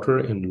ڈاٹر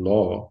ان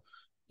لا،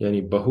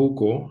 یعنی بہو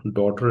کو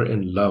ڈاٹر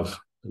ان لو،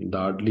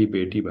 لاڈلی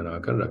بیٹی بنا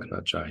کر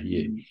رکھنا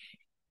چاہیے۔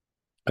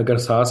 اگر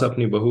ساس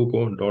اپنی بہو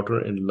کو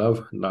ڈاٹر ان لو،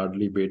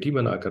 لاڈلی بیٹی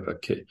بنا کر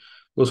رکھے،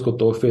 اس کو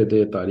تحفے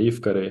دے، تعریف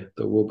کرے،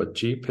 تو وہ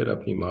بچی پھر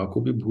اپنی ماں کو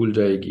بھی بھول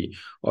جائے گی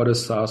اور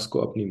اس ساس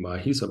کو اپنی ماں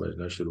ہی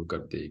سمجھنا شروع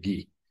کر دے گی۔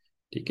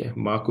 ٹھیک ہے،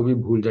 ماں کو بھی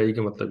بھول جائے گی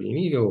کا مطلب یہ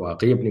نہیں کہ وہ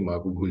واقعی اپنی ماں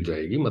کو بھول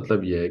جائے گی،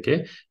 مطلب یہ ہے کہ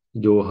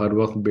جو ہر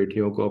وقت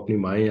بیٹیوں کو اپنی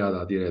مائیں یاد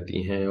آتی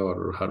رہتی ہیں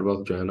اور ہر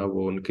وقت جو ہے نا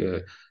وہ ان کے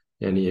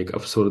یعنی ایک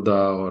افسردہ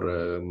اور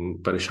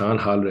پریشان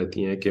حال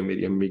رہتی ہیں کہ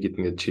میری امی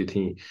کتنی اچھی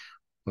تھیں،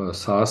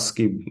 ساس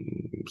کی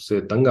سے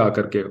تنگ آ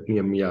کر کے اپنی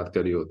امی یاد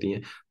کر رہی ہوتی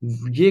ہیں،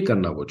 یہ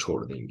کرنا وہ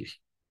چھوڑ دیں گی۔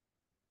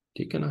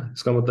 ٹھیک ہے نا،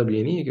 اس کا مطلب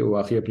یہ نہیں ہے کہ وہ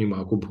واقعی اپنی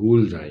ماں کو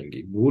بھول جائیں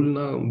گی،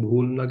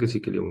 بھولنا کسی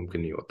کے لیے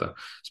ممکن نہیں ہوتا،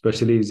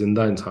 اسپیشلی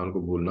زندہ انسان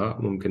کو بھولنا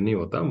ممکن نہیں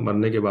ہوتا،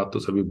 مرنے کے بعد تو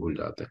سبھی بھول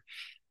جاتے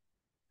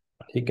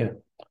ہیں۔ ٹھیک ہے،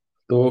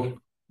 تو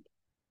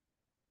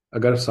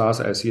اگر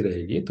ساس ایسی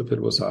رہے گی تو پھر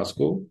وہ ساس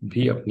کو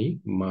بھی اپنی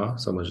ماں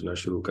سمجھنا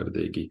شروع کر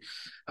دے گی۔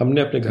 ہم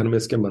نے اپنے گھر میں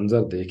اس کے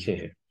منظر دیکھے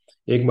ہیں۔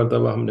 ایک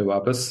مرتبہ ہم نے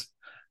واپس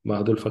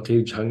مہد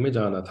الفقیر جھنگ میں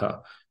جانا تھا،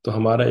 تو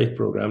ہمارا ایک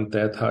پروگرام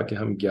طے تھا کہ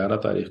ہم 11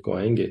 تاریخ کو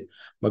آئیں گے،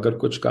 مگر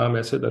کچھ کام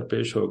ایسے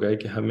درپیش ہو گئے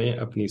کہ ہمیں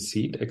اپنی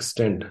سیٹ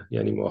ایکسٹینڈ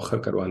یعنی مؤخر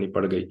کروانی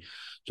پڑ گئی۔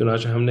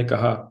 چنانچہ ہم نے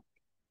کہا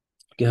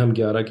کہ ہم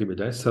 11 کی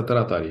بجائے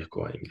 17 تاریخ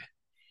کو آئیں گے۔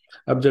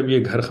 اب جب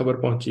یہ گھر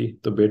خبر پہنچی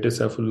تو بیٹے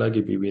سیف اللہ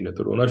کی بیوی نے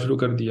تو رونا شروع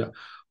کر دیا،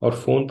 اور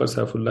فون پر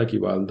سیف اللہ کی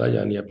والدہ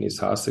یعنی اپنی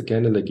ساس سے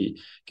کہنے لگی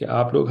کہ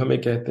آپ لوگ ہمیں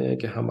کہتے ہیں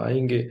کہ ہم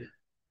آئیں گے،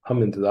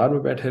 ہم انتظار میں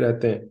بیٹھے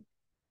رہتے ہیں،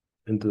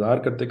 انتظار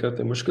کرتے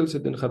کرتے مشکل سے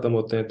دن ختم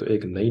ہوتے ہیں تو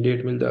ایک نئی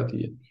ڈیٹ مل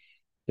جاتی ہے،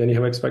 یعنی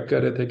ہم ایکسپیکٹ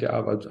کر رہے تھے کہ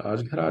آپ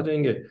آج گھر آ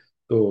جائیں گے،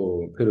 تو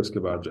پھر اس کے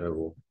بعد جو ہے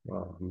وہ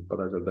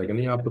پتہ چلتا ہے کہ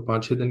نہیں آپ تو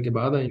 5 6 دن کے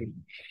بعد آئیں گے۔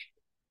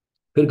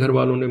 پھر گھر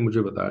والوں نے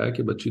مجھے بتایا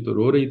کہ بچی تو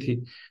رو رہی تھی۔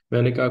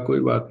 میں نے کہا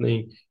کوئی بات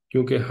نہیں،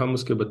 کیونکہ ہم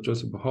اس کے بچوں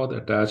سے بہت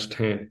اٹیچڈ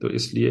ہیں تو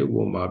اس لیے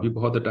وہ ماں بھی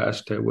بہت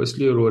اٹیچڈ ہے، وہ اس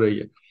لیے رو رہی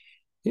ہے۔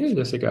 یہ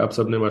جیسے کہ آپ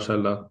سب نے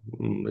ماشاءاللہ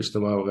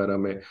اجتماع وغیرہ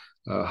میں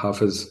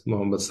حافظ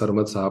محمد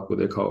سرمد صاحب کو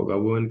دیکھا ہوگا،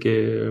 وہ ان کے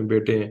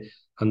بیٹے ہیں۔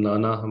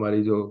 حنانہ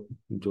ہماری جو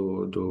جو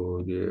جو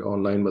یہ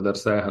آن لائن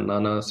مدرسہ ہے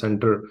حنانہ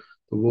سینٹر،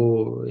 تو وہ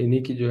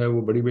انہی کی جو ہے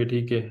وہ بڑی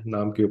بیٹی کے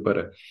نام کے اوپر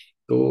ہے،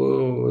 تو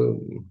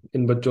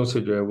ان بچوں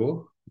سے جو ہے وہ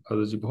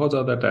حضرت جی بہت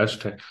زیادہ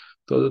اٹیچڈ ہیں۔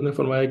 تو حضرت نے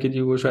فرمایا کہ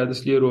جی وہ شاید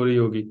اس لیے رو رہی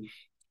ہوگی۔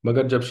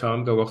 مگر جب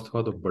شام کا وقت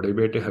ہوا تو بڑے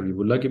بیٹے حبیب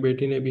اللہ کی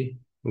بیٹی نے بھی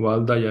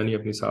والدہ یعنی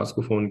اپنی ساس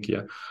کو فون کیا،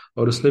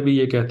 اور اس نے بھی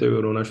یہ کہتے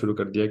ہوئے رونا شروع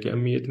کر دیا کہ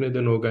امی اتنے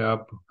دن ہو گئے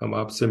ہم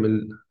آپ سے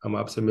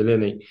ملے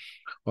نہیں،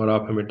 اور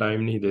آپ ہمیں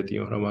ٹائم نہیں دیتی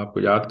اور ہم آپ کو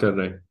یاد کر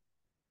رہے ہیں۔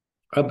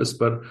 اب اس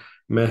پر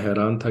میں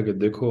حیران تھا کہ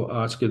دیکھو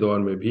آج کے دور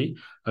میں بھی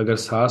اگر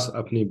ساس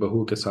اپنی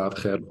بہو کے ساتھ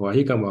خیر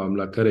خواہی کا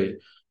معاملہ کرے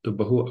تو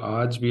بہو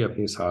آج بھی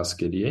اپنی ساس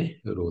کے لیے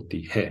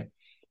روتی ہے۔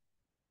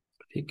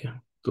 ٹھیک ہے،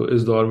 تو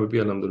اس دور میں بھی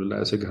الحمدللہ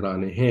ایسے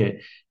گھرانے ہیں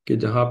کہ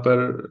جہاں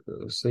پر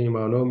صحیح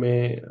معنوں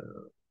میں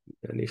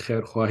یعنی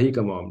خیر خواہی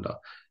کا معاملہ،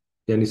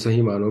 یعنی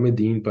صحیح معنوں میں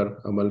دین پر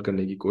عمل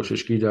کرنے کی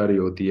کوشش کی جا رہی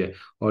ہوتی ہے۔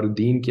 اور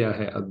دین کیا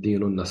ہے؟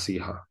 الدین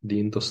النصیحہ،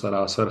 دین تو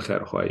سراسر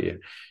خیر خواہی ہے۔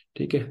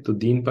 ٹھیک ہے، تو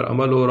دین پر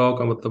عمل ہو رہا ہو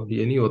کا مطلب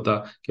یہ نہیں ہوتا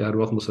کہ ہر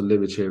وقت مصلے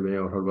بچھے ہوئے ہیں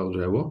اور ہر وقت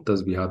جو ہے وہ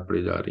تسبیحات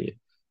پڑھی جا رہی ہیں۔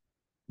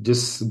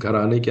 جس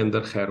گھرانے کے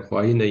اندر خیر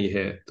خواہی نہیں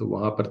ہے تو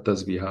وہاں پر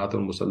تسبیحات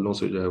اور مصلوں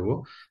سے جو ہے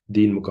وہ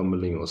دین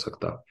مکمل نہیں ہو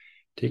سکتا۔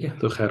 ٹھیک ہے،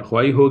 تو خیر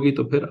خواہی ہوگی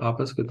تو پھر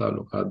آپس کے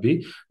تعلقات بھی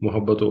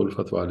محبت و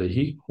الفت والے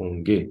ہی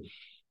ہوں گے۔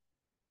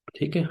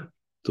 ٹھیک ہے،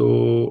 تو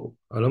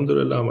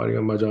الحمدللہ ہماری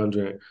اما جان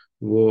جو ہیں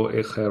وہ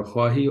ایک خیر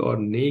خواہی اور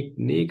نیک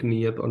نیک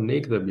نیت اور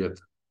نیک طبیعت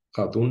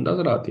خاتون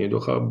نظر آتی ہیں، جو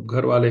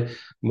گھر والے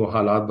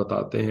حالات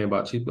بتاتے ہیں،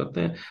 بات چیت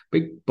کرتے ہیں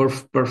بھائی،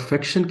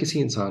 پرفیکشن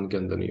کسی انسان کے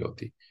اندر نہیں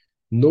ہوتی،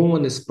 نو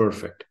ون از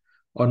پرفیکٹ،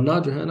 اور نہ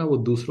جو ہے نا وہ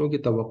دوسروں کی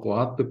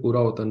توقعات پہ پورا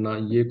اترنا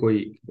یہ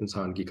کوئی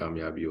انسان کی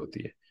کامیابی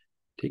ہوتی ہے۔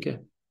 ٹھیک ہے،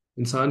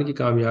 انسان کی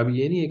کامیابی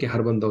یہ نہیں ہے کہ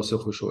ہر بندہ اس سے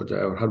خوش ہو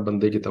جائے اور ہر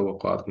بندے کی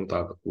توقعات کے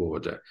مطابق وہ ہو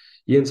جائے،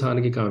 یہ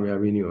انسان کی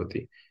کامیابی نہیں ہوتی۔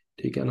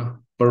 ٹھیک ہے نا،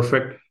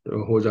 پرفیکٹ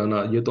ہو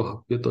جانا یہ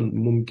تو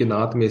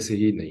ممکنات میں سے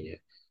ہی نہیں ہے،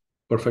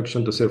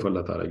 پرفیکشن تو صرف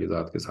اللہ تعالیٰ کی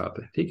ذات کے ساتھ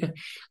ہے۔ ٹھیک ہے،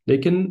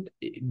 لیکن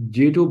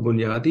یہ جو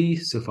بنیادی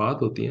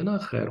صفات ہوتی ہیں نا،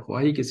 خیر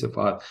خواہی کی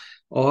صفات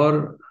اور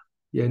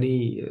یعنی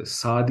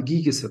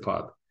سادگی کی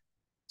صفات،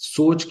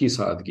 سوچ کی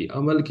سادگی،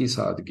 عمل کی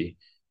سادگی،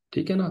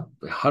 ٹھیک ہے نا،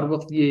 ہر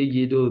وقت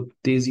یہ جو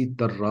تیزی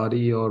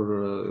تراری اور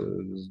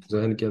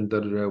ذہن کے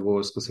اندر جو ہے وہ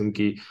اس قسم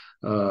کی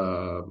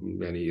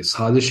یعنی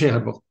سازشیں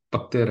ہر وقت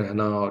پکتے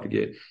رہنا، اور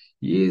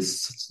یہ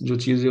جو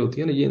چیزیں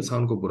ہوتی ہیں نا یہ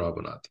انسان کو برا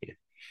بناتی ہیں۔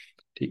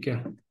 ٹھیک ہے،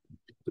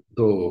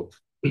 تو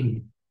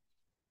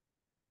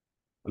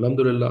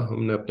الحمدللہ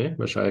ہم نے اپنے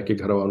مشائخ کے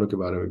گھر والوں کے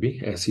بارے میں بھی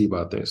ایسی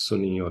باتیں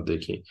سنی اور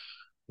دیکھی،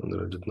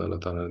 جتنا اللہ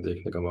تعالیٰ نے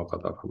دیکھنے کا موقع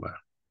عطا فرمایا۔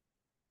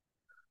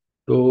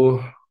 تو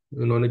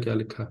انہوں نے کیا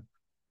لکھا،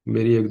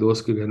 میری ایک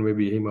دوست کے گھر میں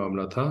بھی یہی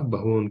معاملہ تھا،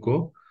 بہو ان کو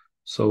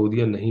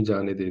سعودیہ نہیں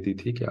جانے دیتی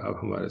تھی کہ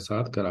آپ ہمارے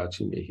ساتھ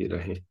کراچی میں ہی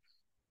رہیں۔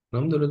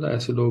 الحمدللہ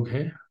ایسے لوگ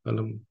ہیں،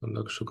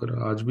 اللہ کا شکر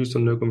ہے، آج بھی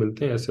سننے کو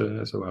ملتے ہیں ایسے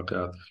ایسے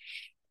واقعات۔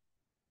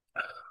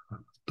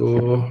 تو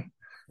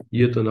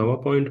یہ تو نواں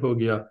پوائنٹ ہو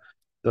گیا۔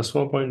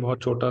 10واں پوائنٹ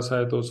بہت چھوٹا سا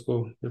ہے تو اس کو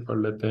یہ پڑھ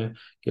لیتے ہیں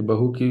کہ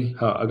بہو کی،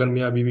 ہاں، اگر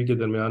میاں بیوی کے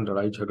درمیان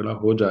لڑائی جھگڑا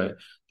ہو جائے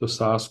تو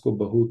ساس کو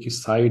بہو کی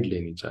سائیڈ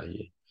لینی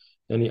چاہیے۔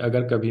 یعنی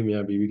اگر کبھی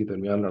میاں بیوی کے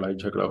درمیان لڑائی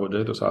جھگڑا ہو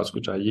جائے تو ساس کو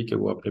چاہیے کہ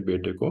وہ اپنے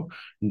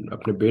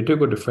بیٹے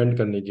کو ڈیفینڈ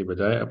کرنے کی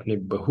بجائے اپنے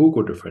بہو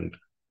کو ڈیفینڈ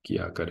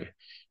کیا کرے۔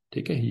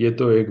 ٹھیک ہے، یہ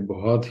تو ایک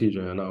بہت ہی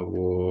جو ہے نا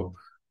وہ،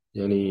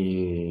 یعنی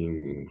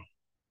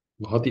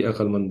بہت ہی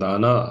عقل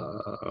مندانہ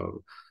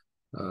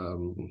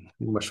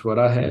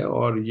مشورہ ہے،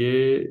 اور یہ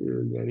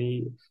یعنی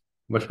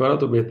مشورہ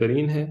تو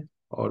بہترین ہے،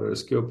 اور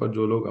اس کے اوپر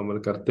جو لوگ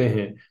عمل کرتے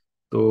ہیں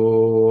تو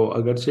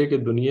اگرچہ کہ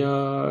دنیا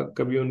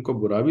کبھی ان کو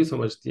برا بھی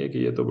سمجھتی ہے کہ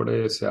یہ تو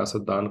بڑے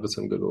سیاستدان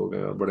قسم کے لوگ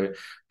ہیں اور بڑے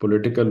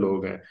پولیٹیکل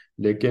لوگ ہیں،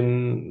 لیکن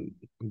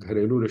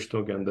گھریلو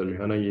رشتوں کے اندر جو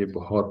ہے نا یہ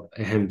بہت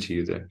اہم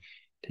چیز ہے۔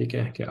 ٹھیک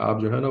ہے کہ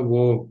آپ جو ہے نا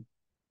وہ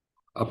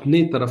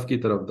اپنی طرف کی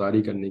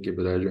طرفداری کرنے کے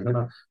بجائے جو ہے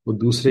نا وہ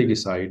دوسرے کی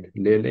سائڈ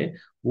لے لیں۔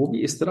 وہ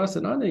بھی اس طرح سے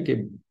نہ لیں کہ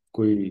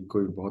کوئی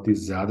کوئی بہت ہی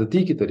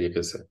زیادتی کی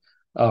طریقے سے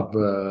آپ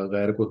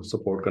غیر کو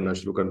سپورٹ کرنا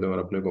شروع کر دیں اور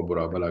اپنے کو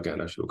برا بھلا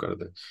کہنا شروع کر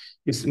دیں۔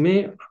 اس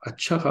میں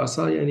اچھا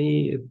خاصا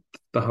یعنی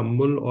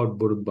تحمل اور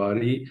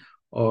بردباری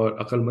اور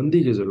عقل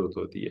مندی کی ضرورت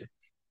ہوتی ہے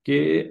کہ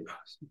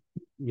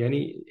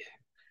یعنی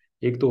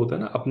ایک تو ہوتا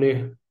ہے نا اپنے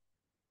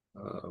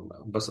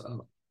بس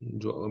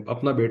جو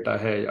اپنا بیٹا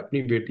ہے یا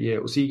اپنی بیٹی ہے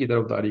اسی کی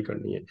طرفداری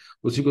کرنی ہے،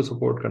 اسی کو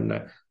سپورٹ کرنا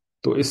ہے،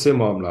 تو اس سے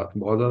معاملات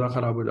بہت زیادہ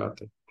خراب ہو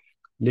جاتے ہیں۔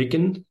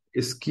 لیکن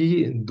اس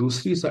کی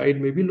دوسری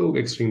سائڈ میں بھی لوگ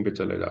ایکسٹریم پہ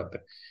چلے جاتے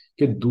ہیں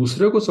کہ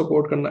دوسرے کو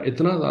سپورٹ کرنا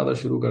اتنا زیادہ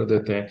شروع کر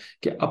دیتے ہیں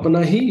کہ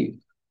اپنا ہی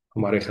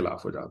ہمارے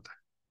خلاف ہو جاتا ہے۔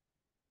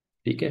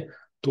 ٹھیک ہے،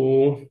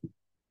 تو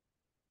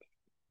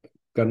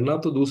کرنا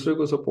تو دوسرے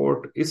کو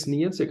سپورٹ اس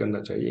نیت سے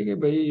کرنا چاہیے کہ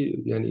بھائی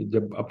یعنی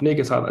جب اپنے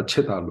کے ساتھ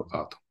اچھے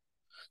تعلقات ہوں،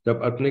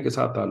 جب اپنے کے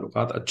ساتھ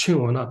تعلقات اچھے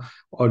ہوں نا،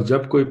 اور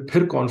جب کوئی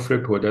پھر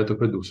کانفلکٹ ہو جائے تو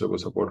پھر دوسرے کو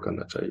سپورٹ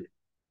کرنا چاہیے۔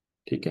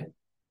 ٹھیک ہے،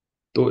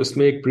 تو اس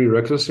میں ایک پری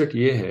ریکویسٹ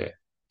یہ ہے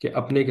کہ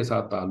اپنے کے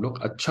ساتھ تعلق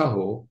اچھا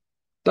ہو،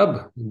 تب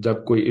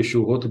جب کوئی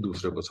ایشو ہو تو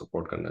دوسرے کو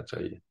سپورٹ کرنا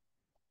چاہیے۔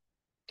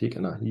 ٹھیک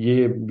ہے نا،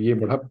 یہ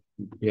بڑا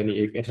یعنی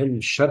ایک اہم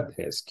شرط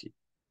ہے اس کی۔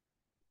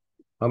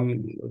 ہم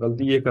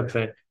غلطی یہ کرتے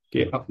ہیں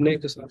کہ اپنے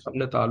کے ساتھ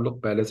اپنے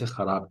تعلق پہلے سے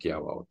خراب کیا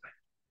ہوا ہوتا ہے،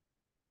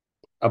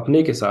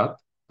 اپنے کے ساتھ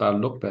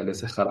تعلق پہلے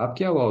سے خراب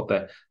کیا ہوا ہوتا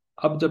ہے۔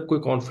 اب جب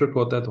کوئی کانفلکٹ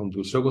ہوتا ہے تو ہم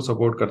دوسرے کو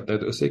سپورٹ کرتے ہیں،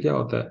 تو اس سے کیا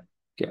ہوتا ہے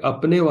کہ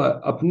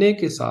اپنے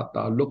کے ساتھ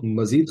تعلق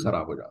مزید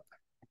خراب ہو جاتا ہے،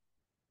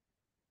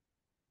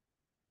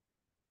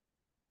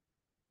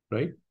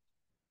 رائٹ؟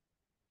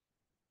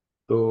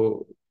 تو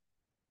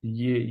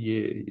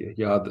یہ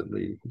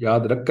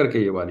یاد رکھ کر کے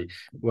یہ والی،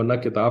 ورنہ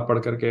کتاب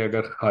پڑھ کر کے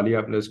اگر خالی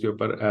آپ نے اس کے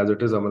اوپر ایز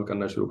اٹ از عمل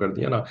کرنا شروع کر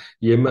دیا نا،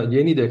 یہ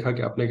نہیں دیکھا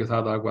کہ اپنے کے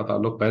ساتھ آپ کا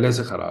تعلق پہلے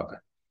سے خراب ہے،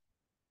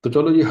 تو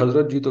چلو جی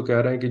حضرت جی تو کہہ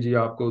رہے ہیں کہ جی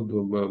آپ کو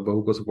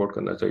بہو کو سپورٹ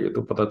کرنا چاہیے،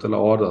 تو پتہ چلا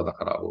اور زیادہ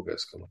خراب ہو گیا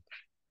اس کا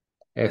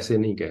مطلب۔ ایسے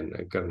نہیں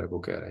کرنے کو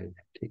کہہ رہے ہیں۔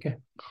 ٹھیک ہے،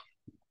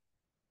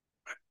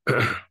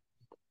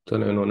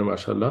 چلو انہوں نے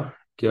ماشاءاللہ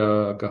کیا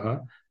کہا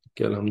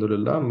کہ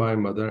الحمدللہ my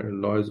mother in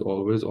law is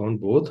always on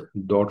both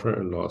daughter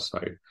in law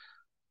side.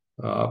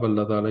 آپ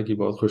اللہ تعالیٰ کی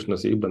بہت خوش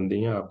نصیب بندی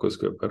ہیں، آپ کو اس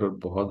کے اوپر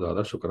بہت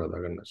زیادہ شکر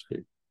ادا کرنا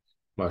چاہیے،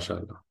 ماشاء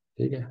اللہ۔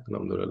 ٹھیک ہے،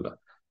 الحمدللہ،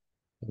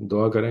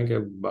 دعا کریں کہ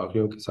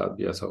باقیوں کے ساتھ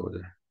بھی ایسا ہو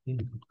جائے۔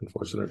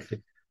 انفارچونیٹلی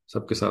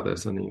سب کے ساتھ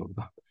ایسا نہیں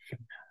ہوتا،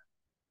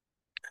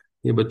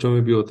 یہ بچوں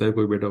میں بھی ہوتا ہے،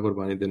 کوئی بیٹا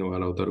قربانی دینے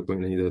والا ہوتا ہے اور کوئی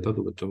نہیں دیتا،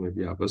 تو بچوں میں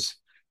بھی آپس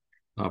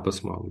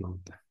آپس معاملہ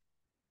ہوتا ہے۔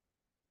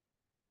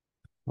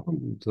 ہاں،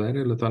 ظاہر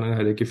ہے اللہ تعالیٰ نے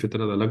ہر ایک کی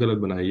فطرت الگ الگ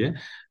بنائی ہے،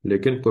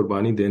 لیکن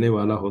قربانی دینے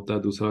والا ہوتا ہے،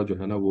 دوسرا جو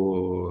ہے نا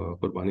وہ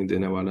قربانی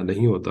دینے والا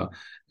نہیں ہوتا۔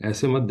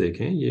 ایسے مت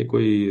دیکھیں یہ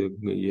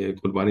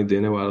قربانی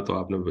دینے والا تو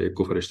آپ نے ایک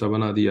کو فرشتہ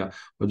بنا دیا،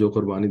 اور جو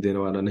قربانی دینے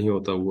والا نہیں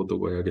ہوتا وہ تو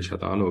گویا کہ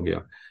شیطان ہو گیا۔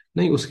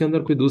 نہیں، اس کے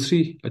اندر کوئی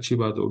دوسری اچھی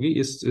بات ہوگی،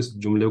 اس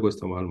جملے کو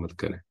استعمال مت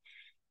کریں۔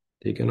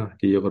 ٹھیک ہے نا،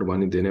 کہ یہ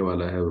قربانی دینے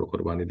والا ہے اور وہ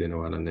قربانی دینے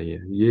والا نہیں ہے،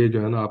 یہ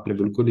جو ہے نا آپ نے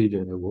بالکل ہی جو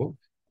ہے وہ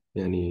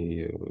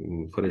یعنی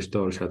فرشتہ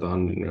اور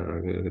شیطان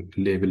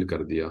لیبل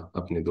کر دیا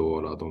اپنی دو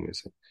اولادوں میں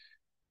سے۔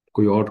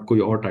 کوئی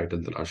اور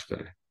ٹائٹل تلاش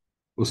کرے،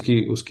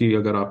 اس کی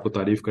اگر آپ کو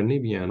تعریف کرنی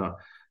بھی ہے نا،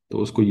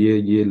 تو اس کو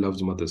یہ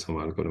لفظ مت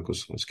استعمال کرو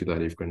اس کی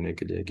تعریف کرنے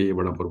کے لیے کہ یہ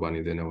بڑا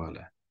قربانی دینے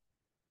والا ہے۔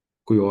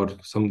 کوئی اور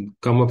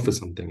کم اپ with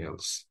something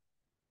else،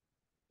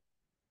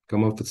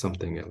 come up with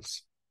something else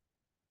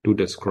to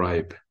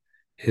describe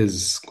his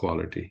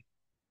quality۔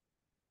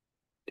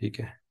 ٹھیک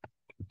ہے،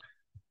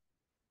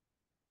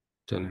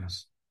 چلیں،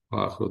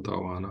 آخر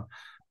دعوانا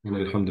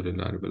الحمد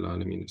للہ رب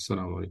العالمین،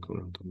 السلام علیکم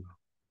ورحمۃ اللہ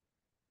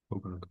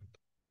وبرکاتہ۔